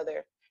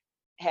grandmother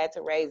had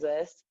to raise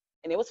us,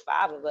 and it was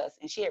five of us,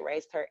 and she had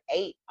raised her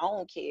eight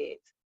own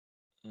kids.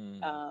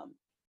 Mm. Um,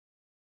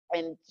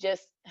 and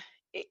just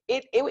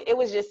it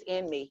was just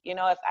in me.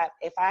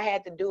 If I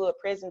had to do a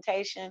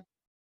presentation,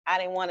 I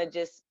didn't want to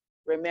just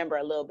remember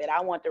a little bit.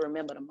 I want to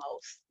remember the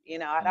most.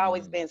 I'd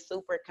always Mm. been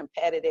super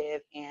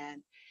competitive,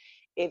 and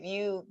if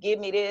you give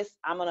me this,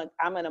 I'm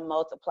gonna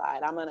multiply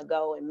it. I'm gonna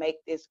go and make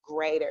this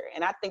greater.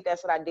 And I think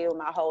that's what I did with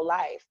my whole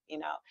life.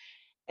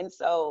 And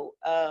so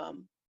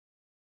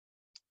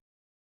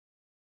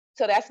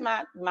that's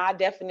my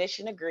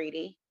definition of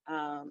greedy.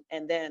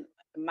 And then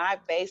my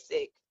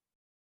basic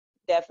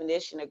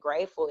definition of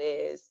grateful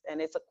is,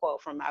 and it's a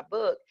quote from my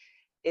book,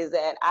 is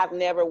that I've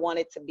never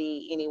wanted to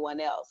be anyone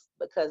else,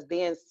 because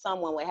then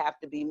someone would have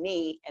to be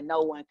me and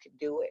no one could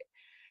do it.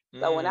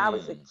 So when I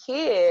was a Mm.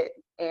 kid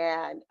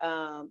and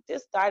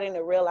just starting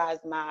to realize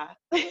my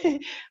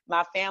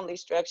my family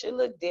structure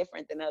looked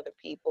different than other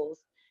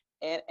people's,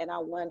 and I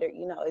wondered,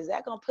 is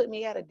that going to put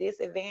me at a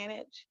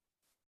disadvantage?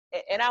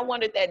 And I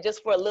wondered that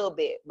just for a little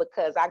bit,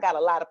 because I got a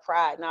lot of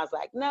pride, and I was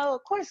like, no,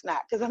 of course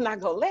not, because I'm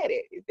not going to let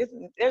it.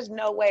 There's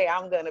no way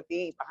I'm going to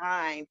be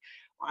behind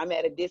or I'm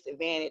at a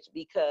disadvantage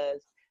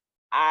because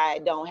I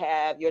don't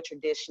have your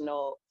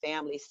traditional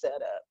family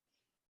setup.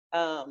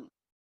 Um,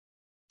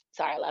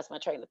 Sorry, I lost my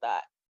train of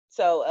thought.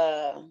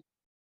 So,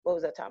 what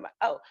was I talking about?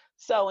 Oh,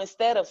 so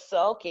instead of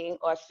sulking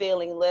or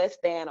feeling less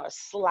than or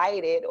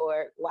slighted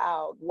or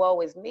wow,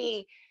 woe is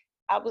me,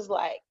 I was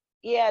like,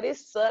 yeah,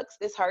 this sucks.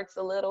 This hurts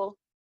a little.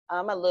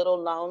 I'm a little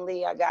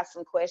lonely. I got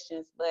some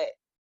questions, but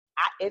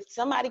if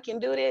somebody can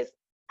do this,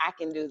 I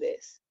can do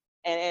this.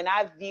 And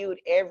I viewed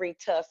every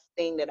tough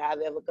thing that I've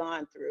ever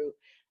gone through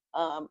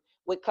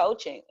with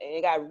coaching. And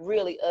it got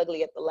really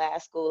ugly at the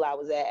last school I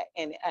was at,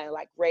 and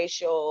like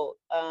racial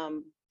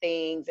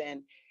things.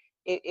 And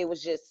it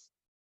was just,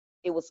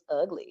 it was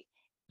ugly.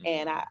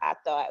 And Mm. I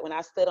thought when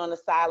I stood on the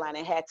sideline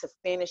and had to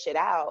finish it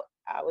out,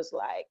 I was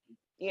like,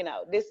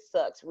 this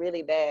sucks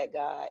really bad,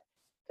 God,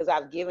 because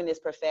I've given this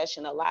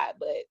profession a lot,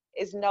 but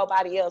it's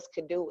nobody else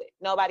could do it.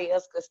 Nobody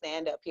else could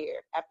stand up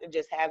here after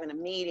just having a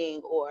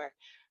meeting or,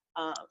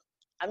 um,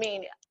 I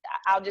mean,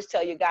 I'll just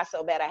tell you, it got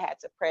so bad I had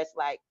to press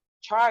like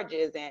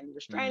charges and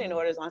restraining Mm.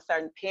 orders on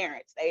certain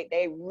parents.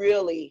 They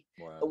really,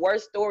 the Wow.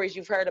 worst stories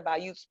you've heard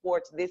about youth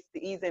sports this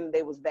season,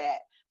 they was bad.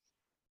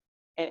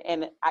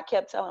 And I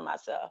kept telling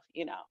myself,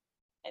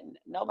 and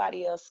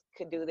nobody else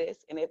could do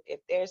this. And if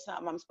there's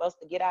something I'm supposed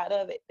to get out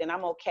of it, then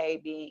I'm okay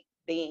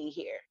being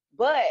here.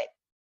 But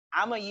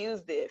I'm gonna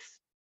use this.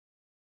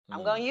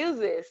 I'm Mm. gonna use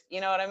this.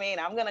 You know what I mean?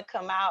 I'm gonna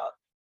come out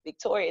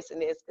victorious in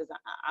this because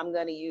I'm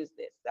gonna use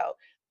this. So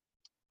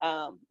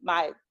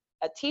my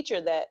a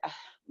teacher that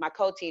my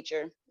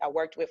co-teacher I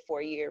worked with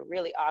for a year,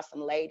 really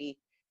awesome lady.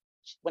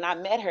 When I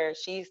met her,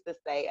 she used to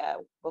say,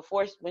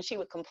 before when she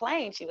would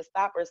complain, she would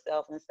stop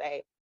herself and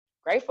say,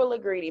 "Grateful or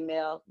greedy,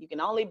 Mel? You can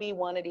only be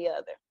one or the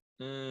other."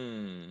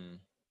 Mm.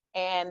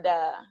 And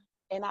uh,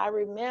 and I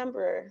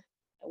remember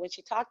when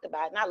she talked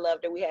about it, and I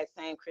loved her. We had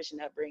same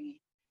Christian upbringing.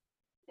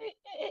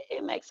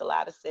 It makes a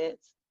lot of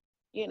sense.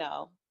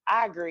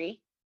 I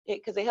agree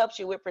because it helps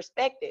you with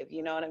perspective.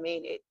 You know what I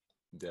mean?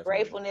 Definitely.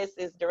 Gratefulness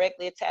is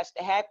directly attached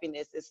to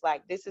happiness. It's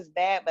like, this is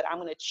bad, but I'm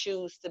going to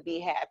choose to be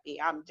happy.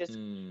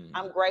 Mm.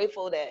 I'm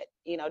grateful that,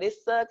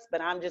 this sucks,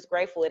 but I'm just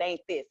grateful it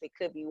ain't this. It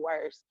could be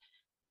worse.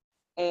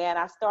 And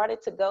I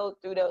started to go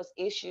through those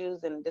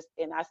issues, and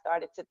I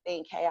started to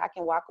think, hey, I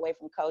can walk away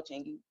from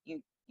coaching.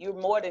 You're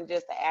more than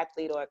just an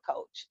athlete or a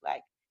coach.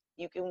 Like,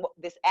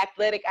 this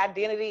athletic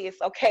identity,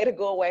 it's okay to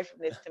go away from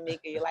this, Tamika.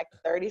 You're like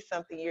 30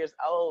 something years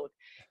old.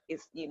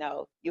 It's,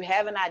 you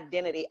have an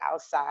identity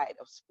outside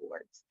of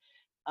sports.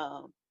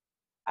 Um,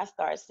 I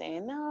started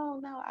saying,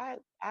 no,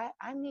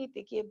 I need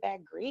to get back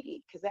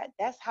greedy, because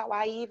that's how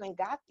I even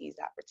got these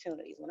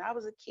opportunities. When I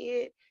was a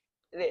kid,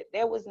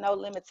 there was no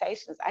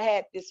limitations. I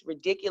had this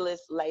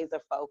ridiculous laser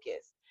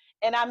focus,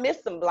 and I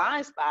missed some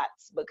blind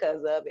spots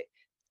because of it.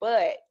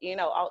 But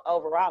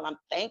overall, I'm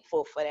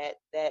thankful for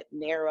that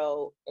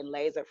narrow and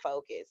laser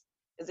focus,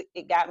 because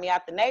it got me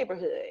out the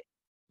neighborhood.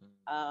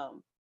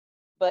 Um,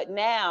 but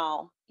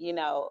now,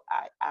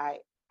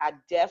 I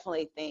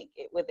definitely think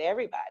with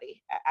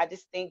everybody, I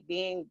just think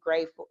being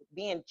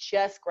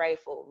just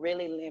grateful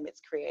really limits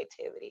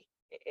creativity.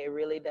 It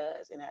really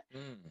does. And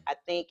I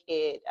think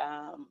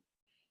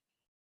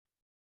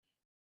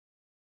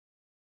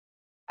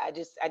I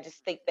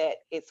just think that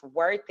it's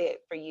worth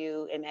it for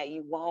you, and that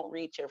you won't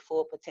reach your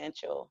full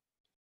potential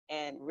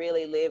and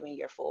really live in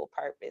your full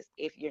purpose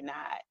if you're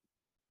not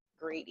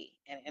greedy.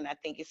 And I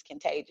think it's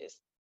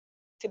contagious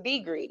to be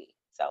greedy.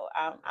 So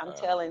I'm Wow.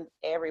 telling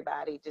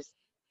everybody just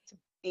to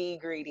be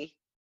greedy.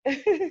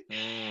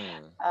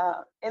 Mm.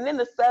 And then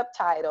the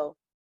subtitle.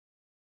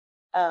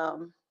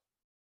 Um,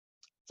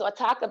 so I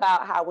talk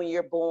about how when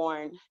you're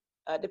born,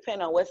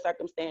 depending on what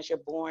circumstance you're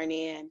born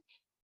in,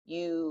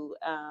 you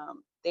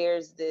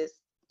there's this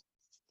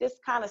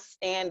kind of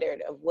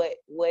standard of what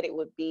it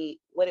would be,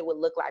 what it would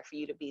look like for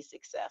you to be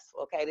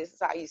successful. Okay, this is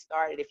how you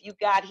started. If you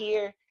got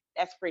here,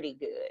 that's pretty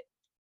good.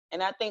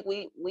 And I think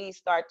we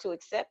start to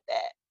accept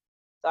that.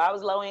 So I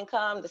was low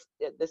income.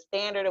 The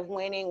standard of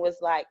winning was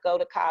like, go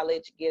to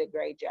college, get a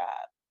great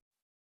job.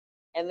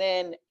 And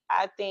then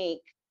I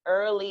think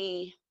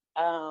early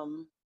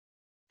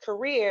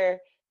career,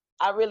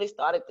 I really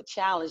started to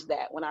challenge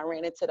that when I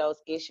ran into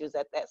those issues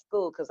at that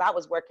school, because I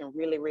was working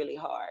really, really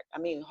hard. I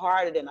mean,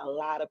 harder than a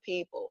lot of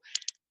people.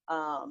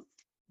 Um,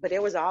 but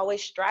there was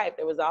always strife.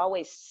 There was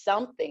always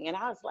something. And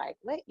I was like,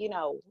 wait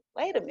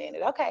a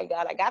minute. Okay,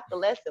 God, I got the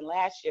lesson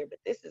last year, but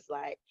this is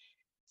like,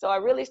 so I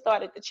really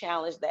started to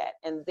challenge that.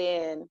 And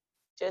then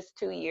just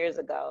 2 years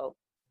ago,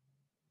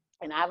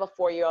 and I have a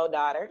 4-year-old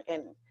daughter,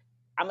 and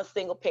I'm a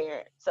single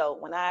parent. So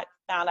when I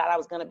found out I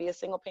was going to be a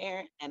single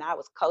parent, and I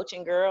was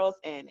coaching girls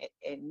and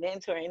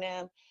mentoring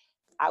them,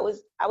 I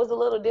was a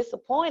little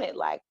disappointed.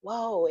 Like,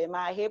 whoa, am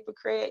I a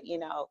hypocrite?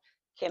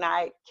 Can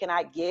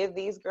I give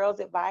these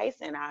girls advice?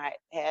 And I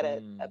had a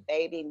Mm.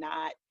 baby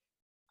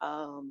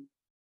um,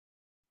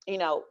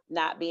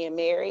 not being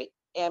married.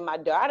 And my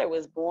daughter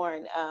was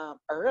born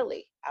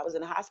early. I was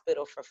in the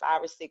hospital for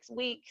 5 or 6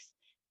 weeks,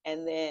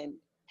 and then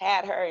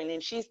had her, and then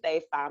she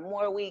stayed 5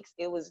 more weeks.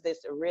 It was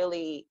this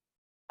really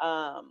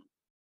um,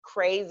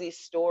 crazy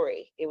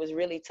story. It was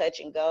really touch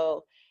and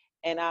go.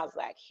 And I was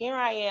like, here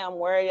I am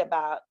worried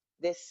about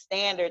this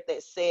standard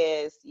that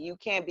says you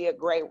can't be a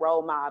great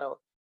role model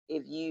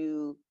if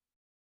you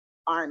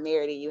aren't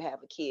married and you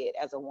have a kid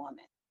as a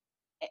woman.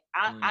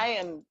 I Mm.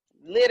 am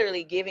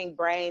literally giving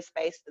brain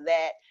space to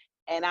that,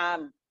 and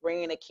I'm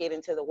bringing a kid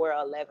into the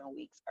world 11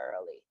 weeks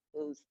early,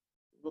 whose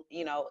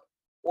you know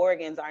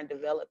organs aren't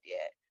developed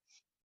yet.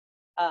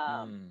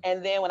 Mm.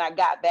 And then when I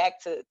got back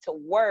to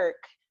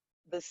work,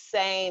 the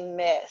same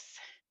mess.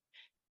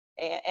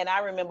 And I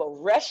remember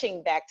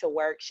rushing back to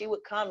work. She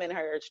would come in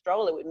her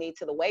stroller with me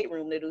to the weight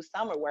room to do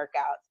summer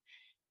workouts.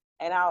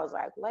 And I was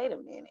like, wait a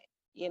minute.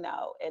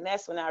 And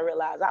that's when I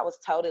realized I was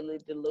totally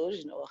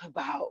delusional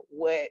about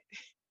what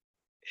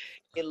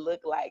it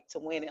looked like to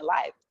win in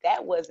life.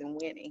 That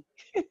wasn't winning.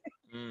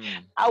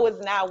 Mm. I was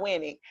not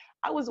winning.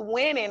 I was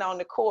winning on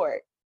the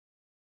court.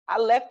 I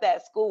left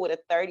that school with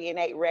a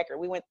 30-8 record.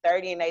 We went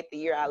 30-8 the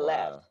year I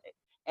left. Wow.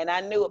 And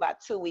I knew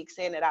about 2 weeks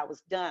in that I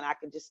was done. I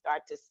could just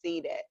start to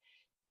see that,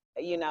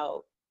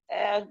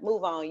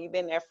 move on. You've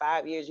been there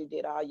 5 years. You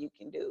did all you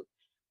can do.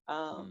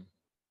 Um, Mm.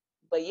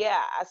 but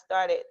yeah, I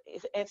started.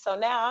 And so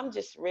now I'm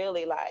just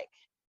really like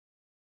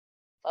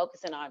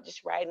focusing on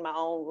just writing my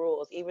own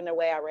rules. Even the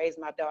way I raised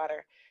my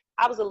daughter,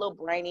 I was a little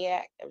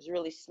brainiac. I was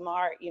really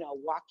smart,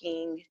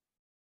 walking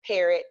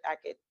parrot. I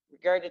could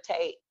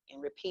regurgitate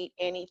and repeat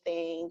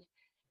anything,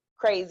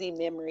 crazy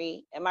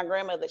memory. And my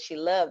grandmother, she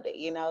loved it.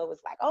 It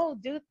was like, oh,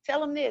 dude,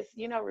 tell him this,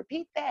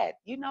 repeat that.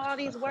 You know all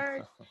these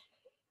words.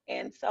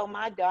 And so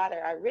my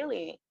daughter,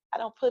 I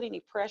don't put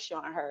any pressure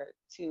on her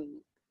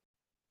to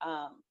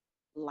um,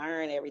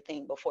 learn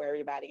everything before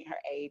everybody in her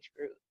age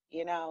group.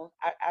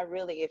 I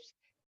really,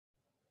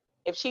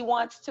 if she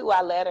wants to,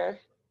 I let her.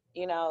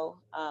 You know,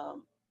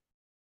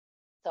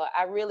 so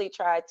I really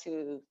try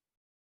to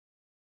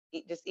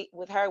just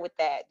with her with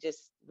that,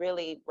 just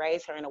really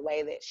raise her in a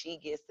way that she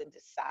gets to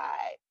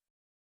decide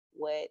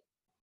what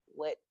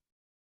what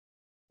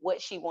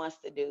what she wants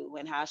to do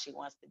and how she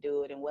wants to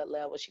do it and what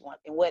level she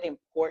wants and what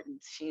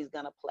importance she's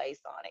going to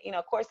place on it.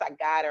 Of course, I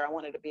guide her. I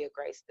want her to be a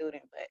great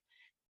student, but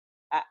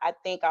I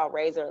think I'll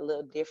raise her a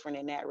little different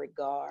in that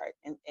regard.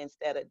 And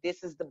instead of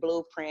this is the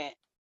blueprint,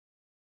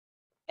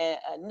 and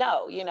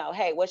no,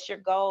 hey, what's your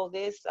goal?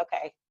 This,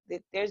 okay.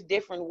 There's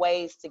different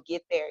ways to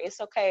get there. It's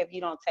okay if you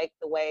don't take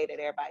the way that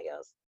everybody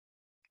else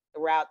the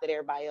route that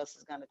everybody else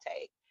is going to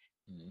take.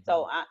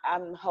 So Mhm.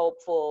 I'm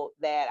hopeful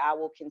that I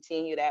will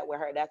continue that with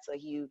her. That's a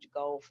huge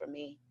goal for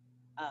me.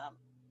 Um,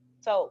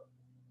 so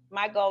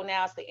my goal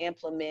now is to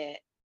implement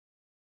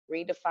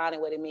redefining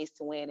what it means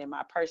to win in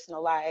my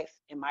personal life,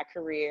 in my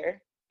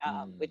career,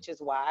 Mm. which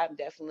is why I'm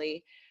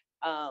definitely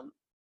um,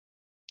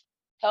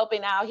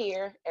 helping out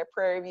here at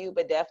Prairie View,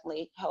 but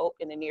definitely hope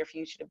in the near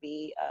future to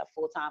be a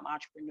full-time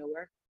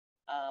entrepreneur.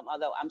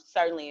 Although I'm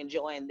certainly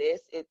enjoying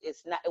this,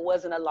 it's not. It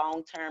wasn't a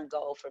long-term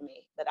goal for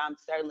me, but I'm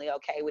certainly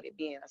okay with it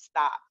being a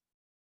stop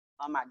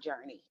on my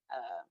journey.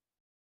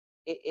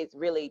 It's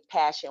really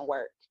passion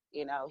work,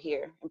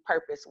 here, and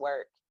purpose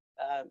work.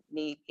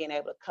 Me being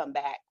able to come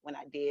back when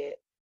I did,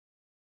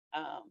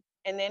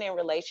 and then in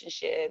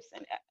relationships,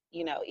 and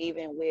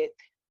even with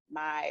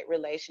my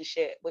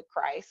relationship with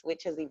Christ,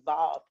 which has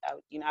evolved.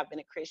 I've been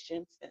a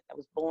Christian since I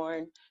was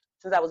born.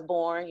 Since I was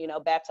born,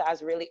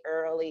 baptized really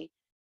early.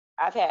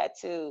 I've had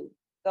to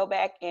go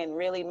back and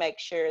really make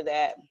sure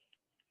that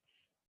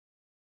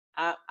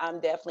I'm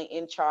definitely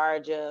in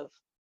charge of,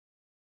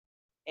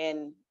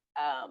 and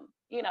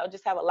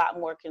just have a lot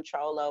more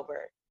control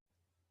over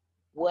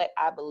what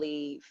I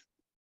believe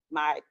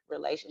my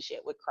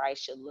relationship with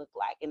Christ should look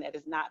like. And that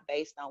is not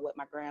based on what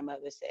my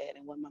grandmother said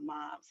and what my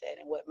mom said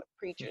and what my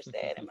preacher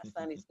said and my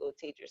Sunday school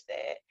teacher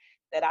said.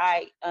 That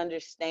I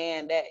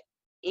understand that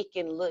it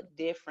can look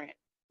different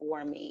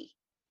for me.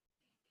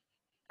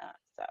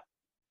 So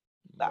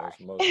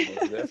Most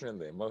sorry.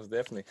 definitely, most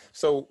definitely.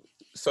 So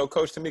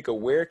Coach Tamika,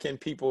 where can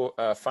people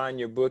find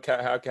your book?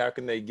 How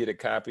can they get a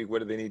copy? What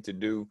do they need to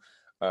do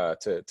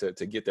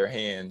to get their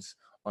hands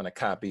on a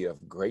copy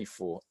of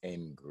Grateful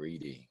and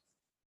Greedy?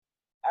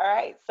 All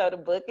right, so the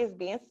book is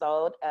being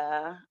sold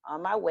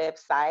on my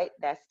website.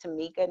 That's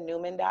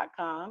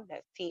tamikanewman.com.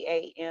 That's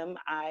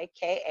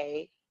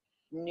Tamika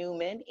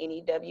Newman,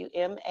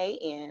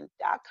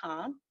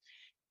 Newman.com.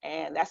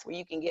 And that's where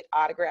you can get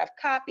autographed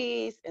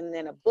copies and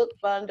then a book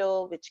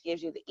bundle, which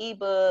gives you the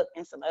ebook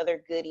and some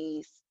other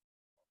goodies,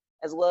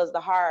 as well as the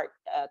hard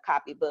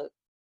copy book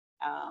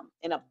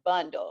in a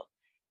bundle.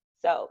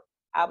 So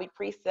I'll be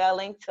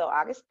pre-selling till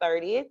August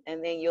 30th,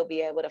 and then you'll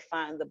be able to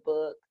find the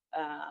book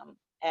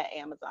at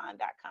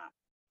Amazon.com.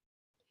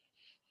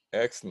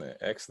 Excellent,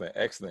 excellent,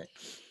 excellent.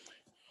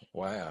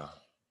 Wow,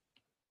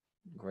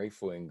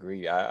 Grateful and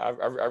Greedy. I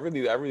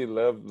really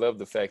love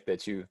the fact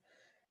that you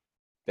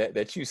said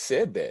that you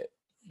said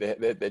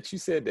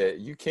that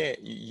you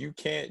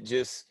can't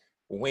just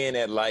win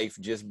at life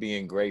just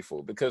being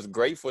grateful, because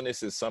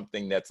gratefulness is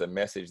something that's a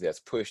message that's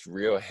pushed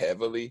real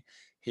heavily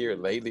here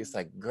lately. It's Mhm.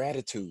 like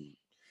gratitude,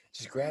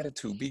 just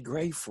gratitude, be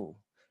grateful.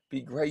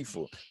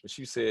 But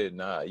you said,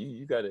 nah,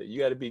 you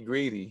gotta be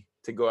greedy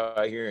to go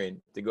out here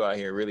and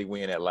really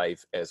win at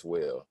life as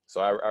well.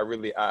 So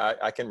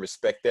I can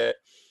respect that,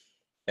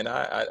 and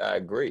I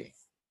agree.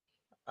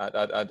 I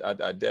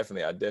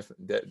definitely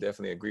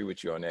agree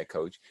with you on that,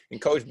 Coach. And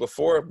Coach,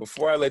 before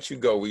I let you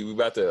go, we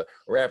about to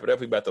wrap it up.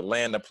 We about to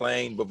land the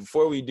plane, but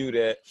before we do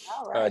that,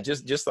 All right.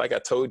 just like I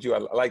told you, I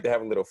like to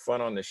have a little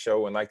fun on the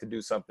show and like to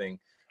do something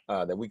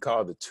that we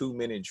call the 2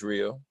 minute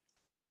drill.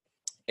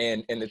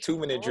 And the 2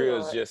 minute Oh, drill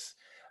is Lord. just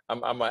I'm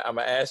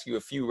gonna ask you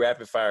a few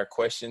rapid fire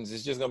questions.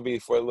 It's just gonna be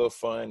for a little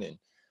fun, and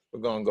we're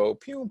gonna go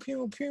pew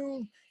pew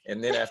pew,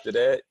 and then after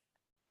that,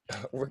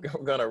 we're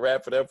gonna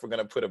wrap it up. We're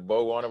gonna put a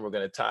bow on it. We're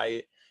gonna tie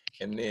it,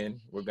 and then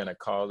we're gonna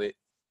call it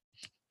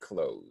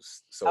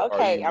closed. So, are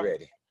Okay, you I'm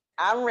ready?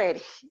 I'm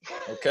ready.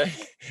 Okay.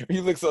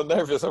 You look so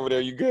nervous over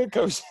there. You good,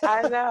 Coach?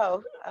 I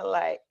know. I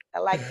like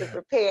to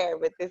prepare,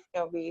 but this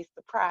gonna be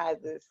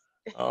surprises.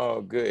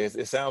 Oh, good.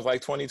 It sounds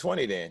like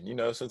 2020.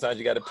 Then sometimes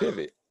you got to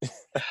pivot.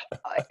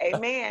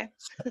 Amen.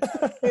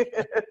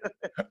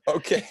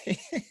 Okay.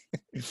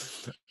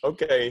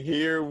 Okay.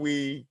 Here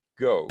we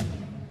go.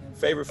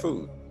 Favorite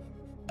food?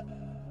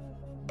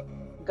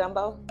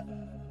 Gumbo.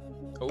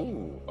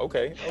 Oh,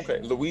 okay, okay.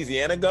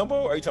 Louisiana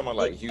gumbo? Or are you talking about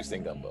like It,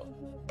 Houston gumbo?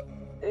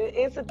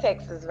 it's a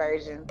Texas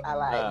version. I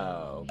like.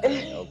 Oh,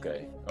 okay,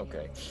 okay,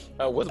 okay.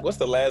 What's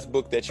the last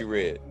book that you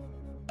read?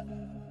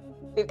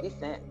 50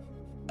 Cent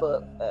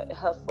book,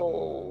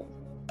 Hustle.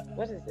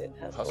 What is it?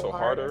 Hustle Hustle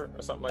Harder. Harder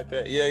or something like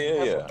that? Yeah, yeah,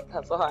 Hustle yeah.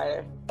 Hustle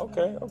Harder.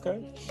 Okay,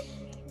 okay.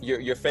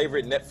 Your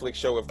favorite Netflix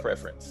show of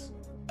preference?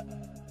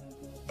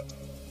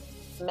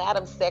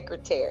 Madam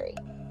Secretary.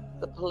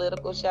 It's a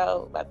political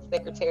show about the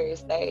Secretary of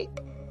State.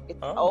 It's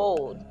Oh,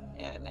 old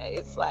and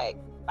it's like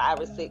 5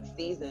 or 6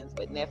 seasons,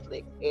 but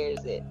Netflix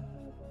airs it.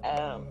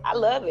 I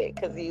love it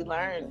because you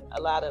learn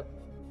a lot of.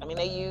 I mean,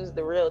 they use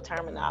the real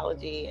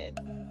terminology and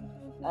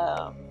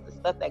the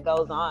stuff that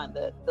goes on,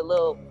 the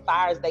little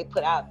fires they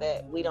put out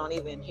that we don't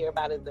even hear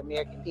about as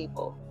American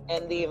people,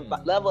 and the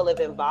mm, level of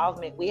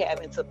involvement we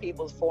have into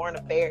people's foreign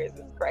affairs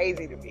is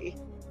crazy to me.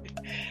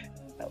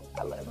 So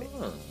I love it.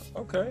 hmm,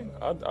 okay.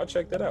 I'll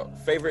check that out.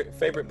 Favorite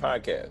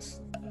podcast?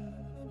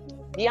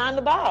 Beyond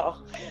the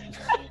Ball.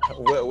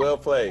 Well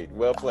played.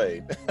 Well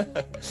played.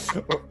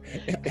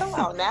 Come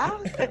on now.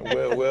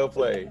 Well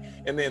played.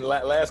 And then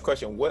last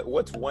question.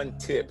 What's one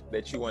tip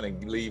that you want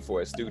to leave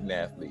for a student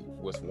athlete?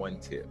 What's one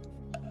tip?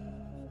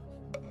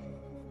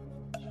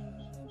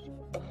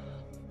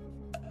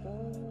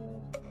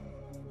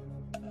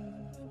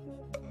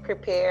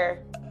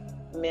 prepare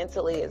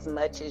mentally as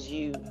much as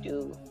you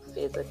do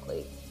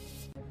physically,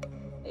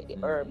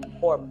 or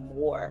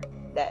more.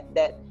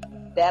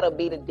 That'll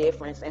be the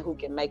difference in who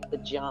can make the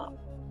jump.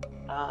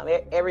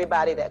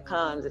 Everybody that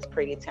comes is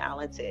pretty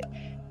talented.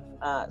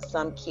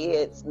 Some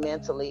kids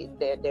mentally,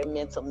 they're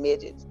mental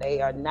midgets.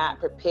 They are not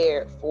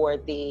prepared for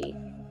the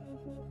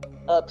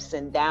ups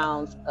and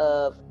downs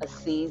of a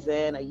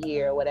season, a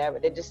year, or whatever.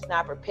 They're just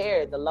not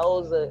prepared. The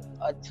lows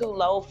are too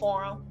low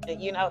for them. And,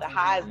 the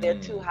highs, they're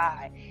too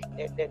high.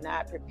 They're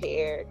not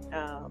prepared.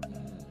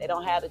 They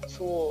don't have the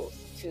tools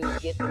to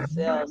get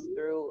themselves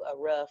through a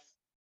rough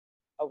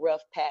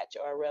patch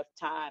or a rough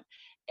time.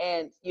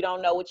 And you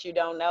don't know what you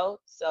don't know.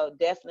 So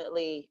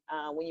definitely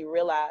when you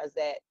realize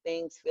that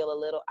things feel a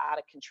little out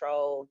of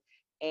control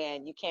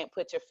and you can't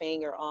put your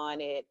finger on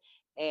it,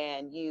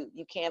 and you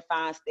can't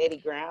find steady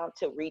ground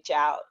to reach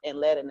out and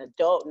let an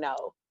adult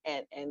know.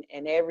 And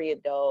every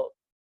adult,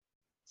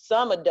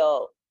 some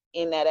adult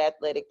in that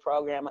athletic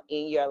program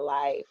in your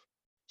life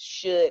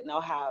should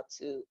know how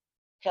to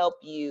help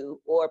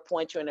you or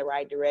point you in the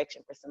right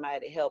direction for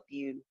somebody to help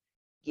you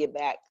get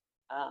back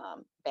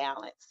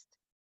balanced.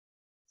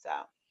 So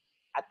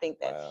I think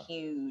that's Wow.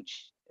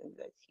 huge.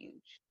 That's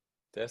huge.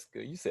 That's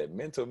good. You said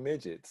mental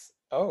midgets.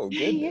 Oh Yeah,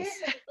 goodness.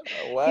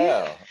 Oh,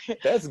 yeah. wow.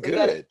 That's We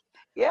got good.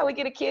 we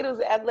get a kid who's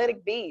an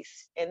athletic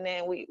beast, and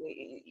then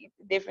we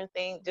different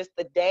things. Just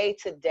the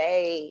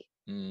day-to-day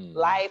Mm,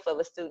 life of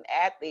a student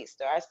athlete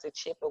starts to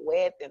chip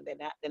away at them.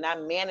 They're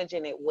not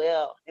managing it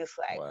well. It's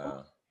like,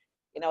 wow.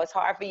 it's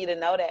hard for you to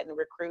know that in the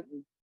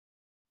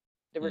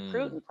Mm,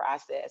 recruiting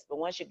process. But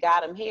once you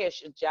got them here,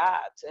 it's your job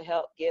to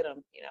help get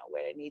them,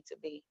 where they need to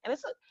be. And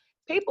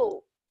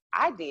people.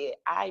 I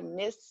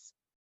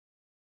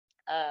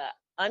uh,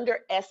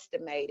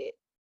 underestimated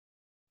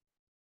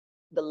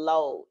the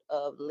load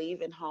of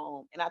leaving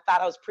home. And I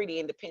thought I was a pretty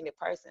independent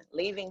person,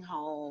 leaving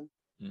home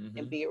and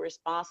mm-hmm. be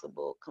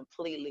responsible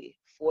completely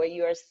for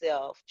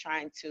yourself,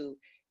 trying to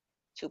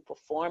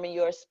perform in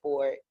your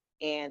sport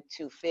and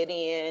to fit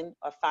in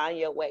or find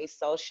your way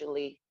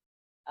socially.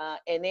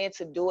 And then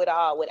to do it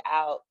all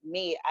without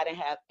me. I didn't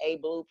have a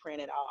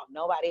blueprint at all.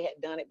 Nobody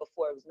had done it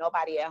before. It was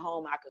nobody at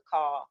home I could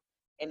call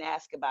and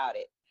ask about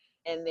it.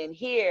 And then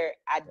here,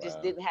 I just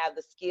Wow. didn't have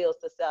the skills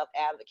to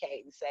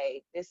self-advocate and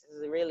say, this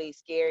is really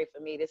scary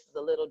for me. This is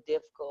a little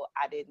difficult.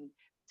 I didn't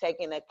take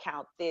into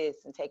account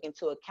this and take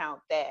into account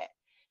that.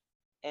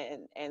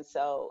 And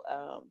so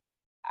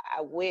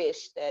I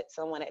wish that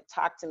someone had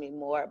talked to me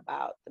more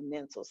about the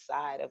mental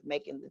side of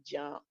making the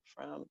jump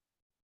from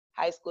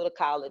high school to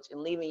college and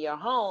leaving your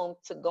home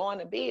to going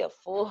to be a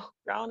full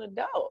grown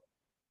adult.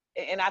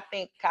 And I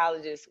think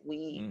colleges,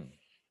 Mm,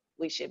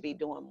 we should be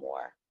doing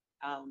more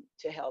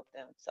to help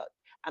them. So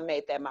I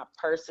made that my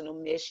personal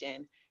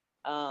mission.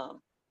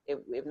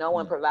 If no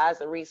one mm. provides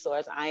a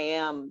resource, I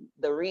am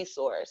the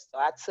resource. So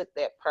I took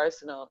that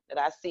personal, that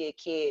I see a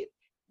kid,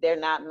 they're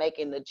not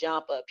making the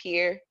jump up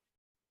here,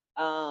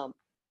 um,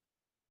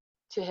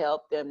 to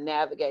help them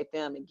navigate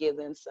them and give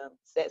them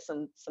set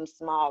some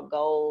small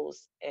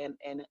goals and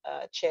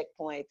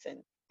checkpoints, and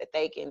that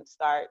they can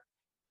start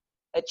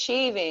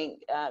achieving,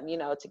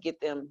 to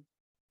get them,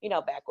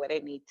 back where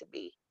they need to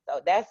be. So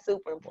that's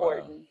super Wow.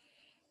 important.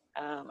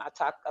 I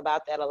talk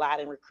about that a lot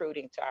in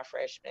recruiting to our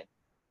freshmen.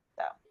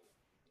 So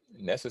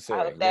I Necessary.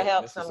 hope that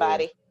helps Necessary.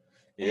 somebody.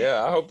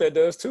 Yeah, I hope that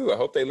does too. I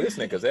hope they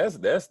listening because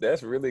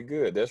that's really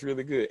good. That's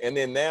really good. And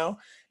then now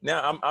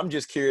I'm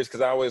just curious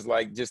because I always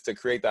like just to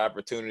create the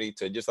opportunity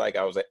to, just like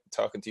I was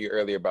talking to you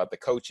earlier about the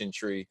coaching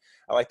tree.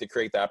 I like to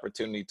create the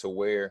opportunity to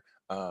where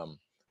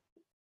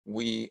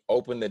we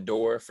open the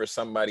door for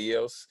somebody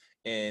else.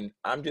 And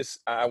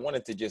I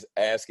wanted to just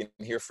ask and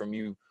hear from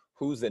you,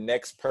 who's the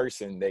next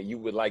person that you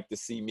would like to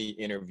see me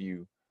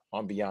interview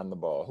on Beyond the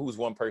Ball? Who's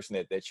one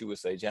person that you would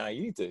say, John,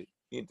 you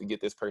need to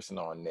get this person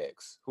on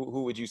next?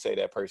 Who would you say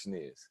that person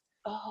is?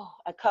 Oh,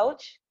 a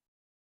coach?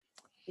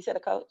 You said a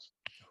coach?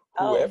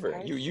 Oh,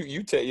 Whoever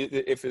you tell,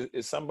 if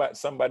it's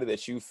somebody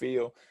that you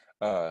feel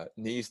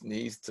needs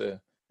to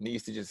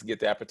just get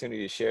the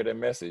opportunity to share their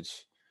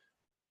message.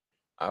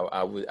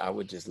 I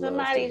would just love to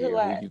somebody who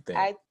hear who you think.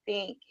 I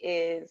think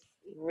is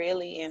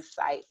really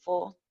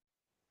insightful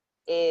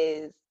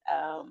is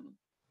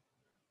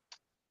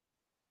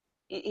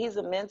he's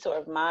a mentor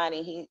of mine,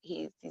 and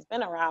he's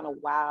been around a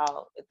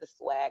while at the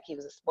SWAC. He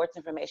was a sports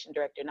information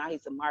director. Now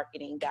he's a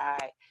marketing guy.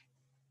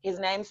 His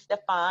name's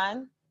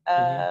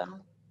Hmm.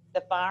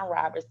 Stefan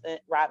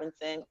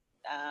Robinson,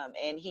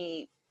 and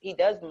he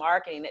does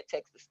marketing at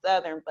Texas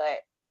Southern, but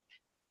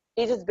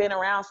he's just been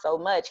around so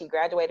much. He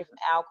graduated from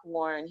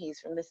Alcorn. He's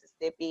from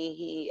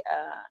Mississippi.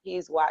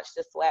 He's watched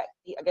the SWAC.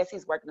 I guess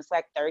he's worked in the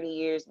SWAC 30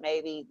 years,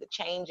 maybe. The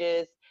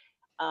changes,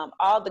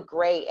 all the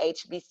great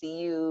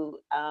HBCU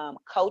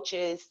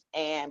coaches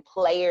and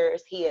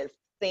players. He has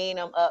seen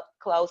them up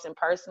close and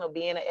personal,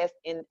 being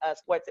in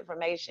sports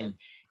information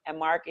and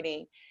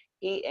marketing.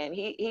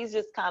 He's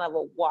just kind of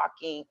a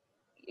walking.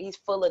 He's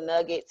full of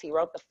nuggets. He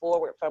wrote the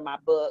foreword for my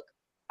book.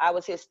 I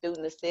was his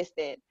student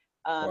assistant.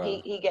 Wow.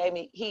 He gave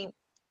me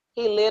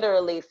he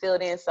literally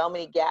filled in so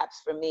many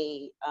gaps for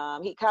me.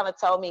 He kind of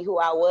told me who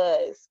I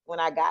was when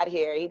I got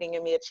here. He didn't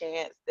give me a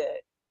chance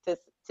to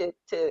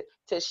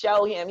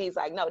show him. He's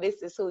like, no,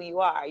 this is who you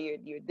are.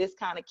 You're this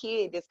kind of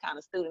kid, this kind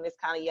of student, this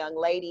kind of young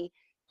lady.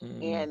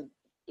 And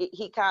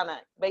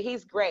but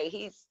he's great.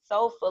 He's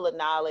so full of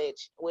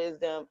knowledge,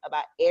 wisdom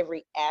about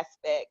every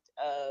aspect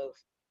of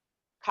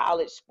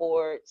college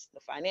sports, the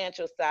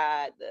financial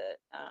side,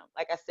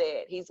 like I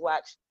said, he's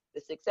watched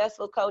the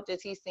successful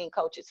coaches, he's seen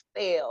coaches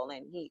fail,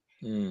 and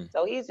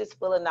so he's just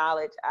full of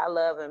knowledge. I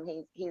love him.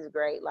 He's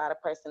great, a lot of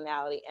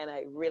personality, and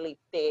a really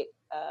thick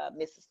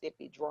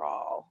Mississippi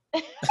drawl.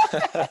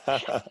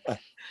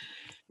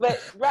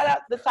 But right off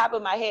the top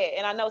of my head,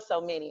 and I know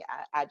so many,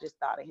 I just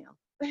thought of him.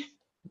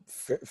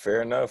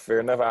 Fair enough.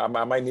 I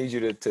might need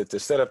you to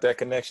set up that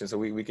connection so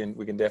we can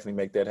definitely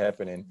make that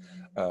happen, and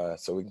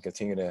so we can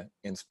continue to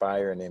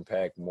inspire and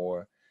impact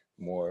more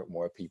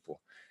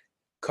people.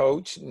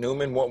 Coach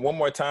Newman, one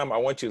more time, I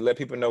want you to let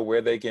people know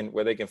where they can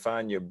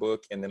find your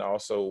book, and then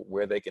also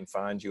where they can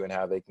find you and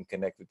how they can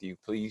connect with you.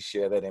 Please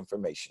share that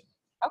information.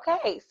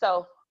 Okay,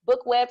 so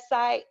book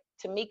website,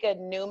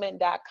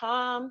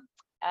 tamikanewman.com.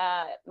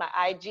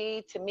 My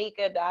IG,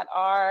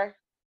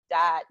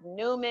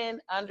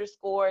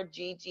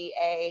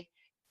 tamika.r.newman_GGA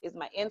is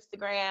my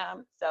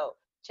Instagram. So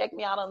check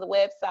me out on the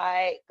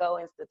website. Go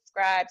and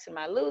subscribe to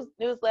my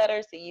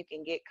newsletter so you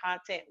can get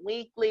content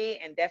weekly,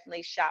 and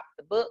definitely shop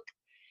the book.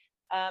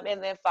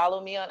 And then follow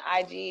me on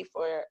IG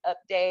for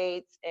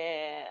updates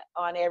and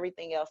on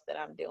everything else that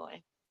I'm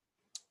doing.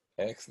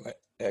 Excellent.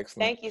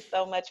 Thank you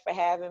so much for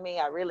having me.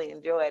 I really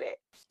enjoyed it.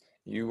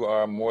 You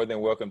are more than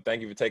welcome.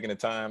 Thank you for taking the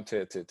time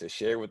to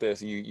share with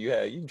us.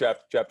 You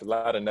dropped a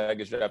lot of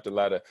nuggets, dropped a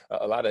lot of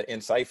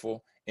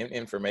insightful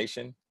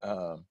information.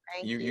 Thank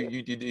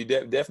you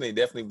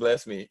definitely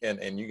blessed me,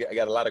 and you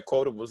got a lot of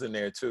quotables in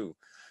there too.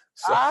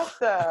 So,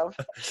 awesome.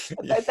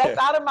 Yeah. That's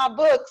out of my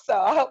book, so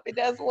I hope it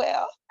does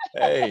well.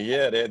 Hey,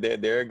 yeah,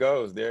 there it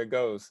goes.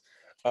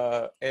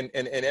 And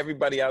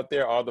everybody out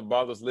there, all the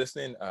ballers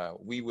listening,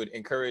 we would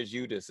encourage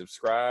you to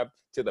subscribe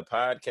to the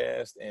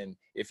podcast. And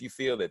if you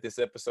feel that this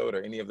episode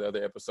or any of the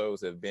other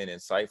episodes have been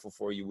insightful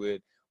for you,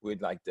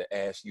 we'd like to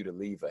ask you to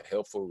leave a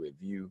helpful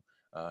review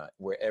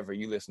wherever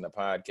you listen to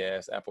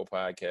podcasts, Apple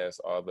Podcasts,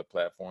 all the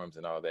platforms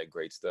and all that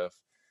great stuff.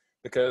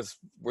 Because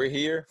we're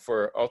here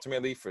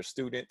ultimately for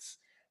students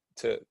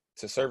to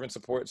serve and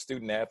support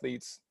student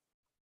athletes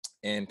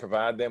and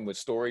provide them with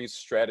stories,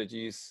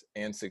 strategies,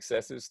 and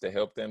successes to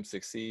help them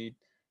succeed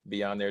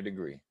beyond their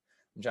degree.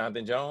 I'm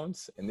Jonathan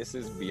Jones, and this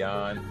is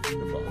Beyond the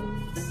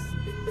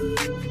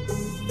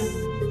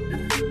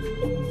Ball.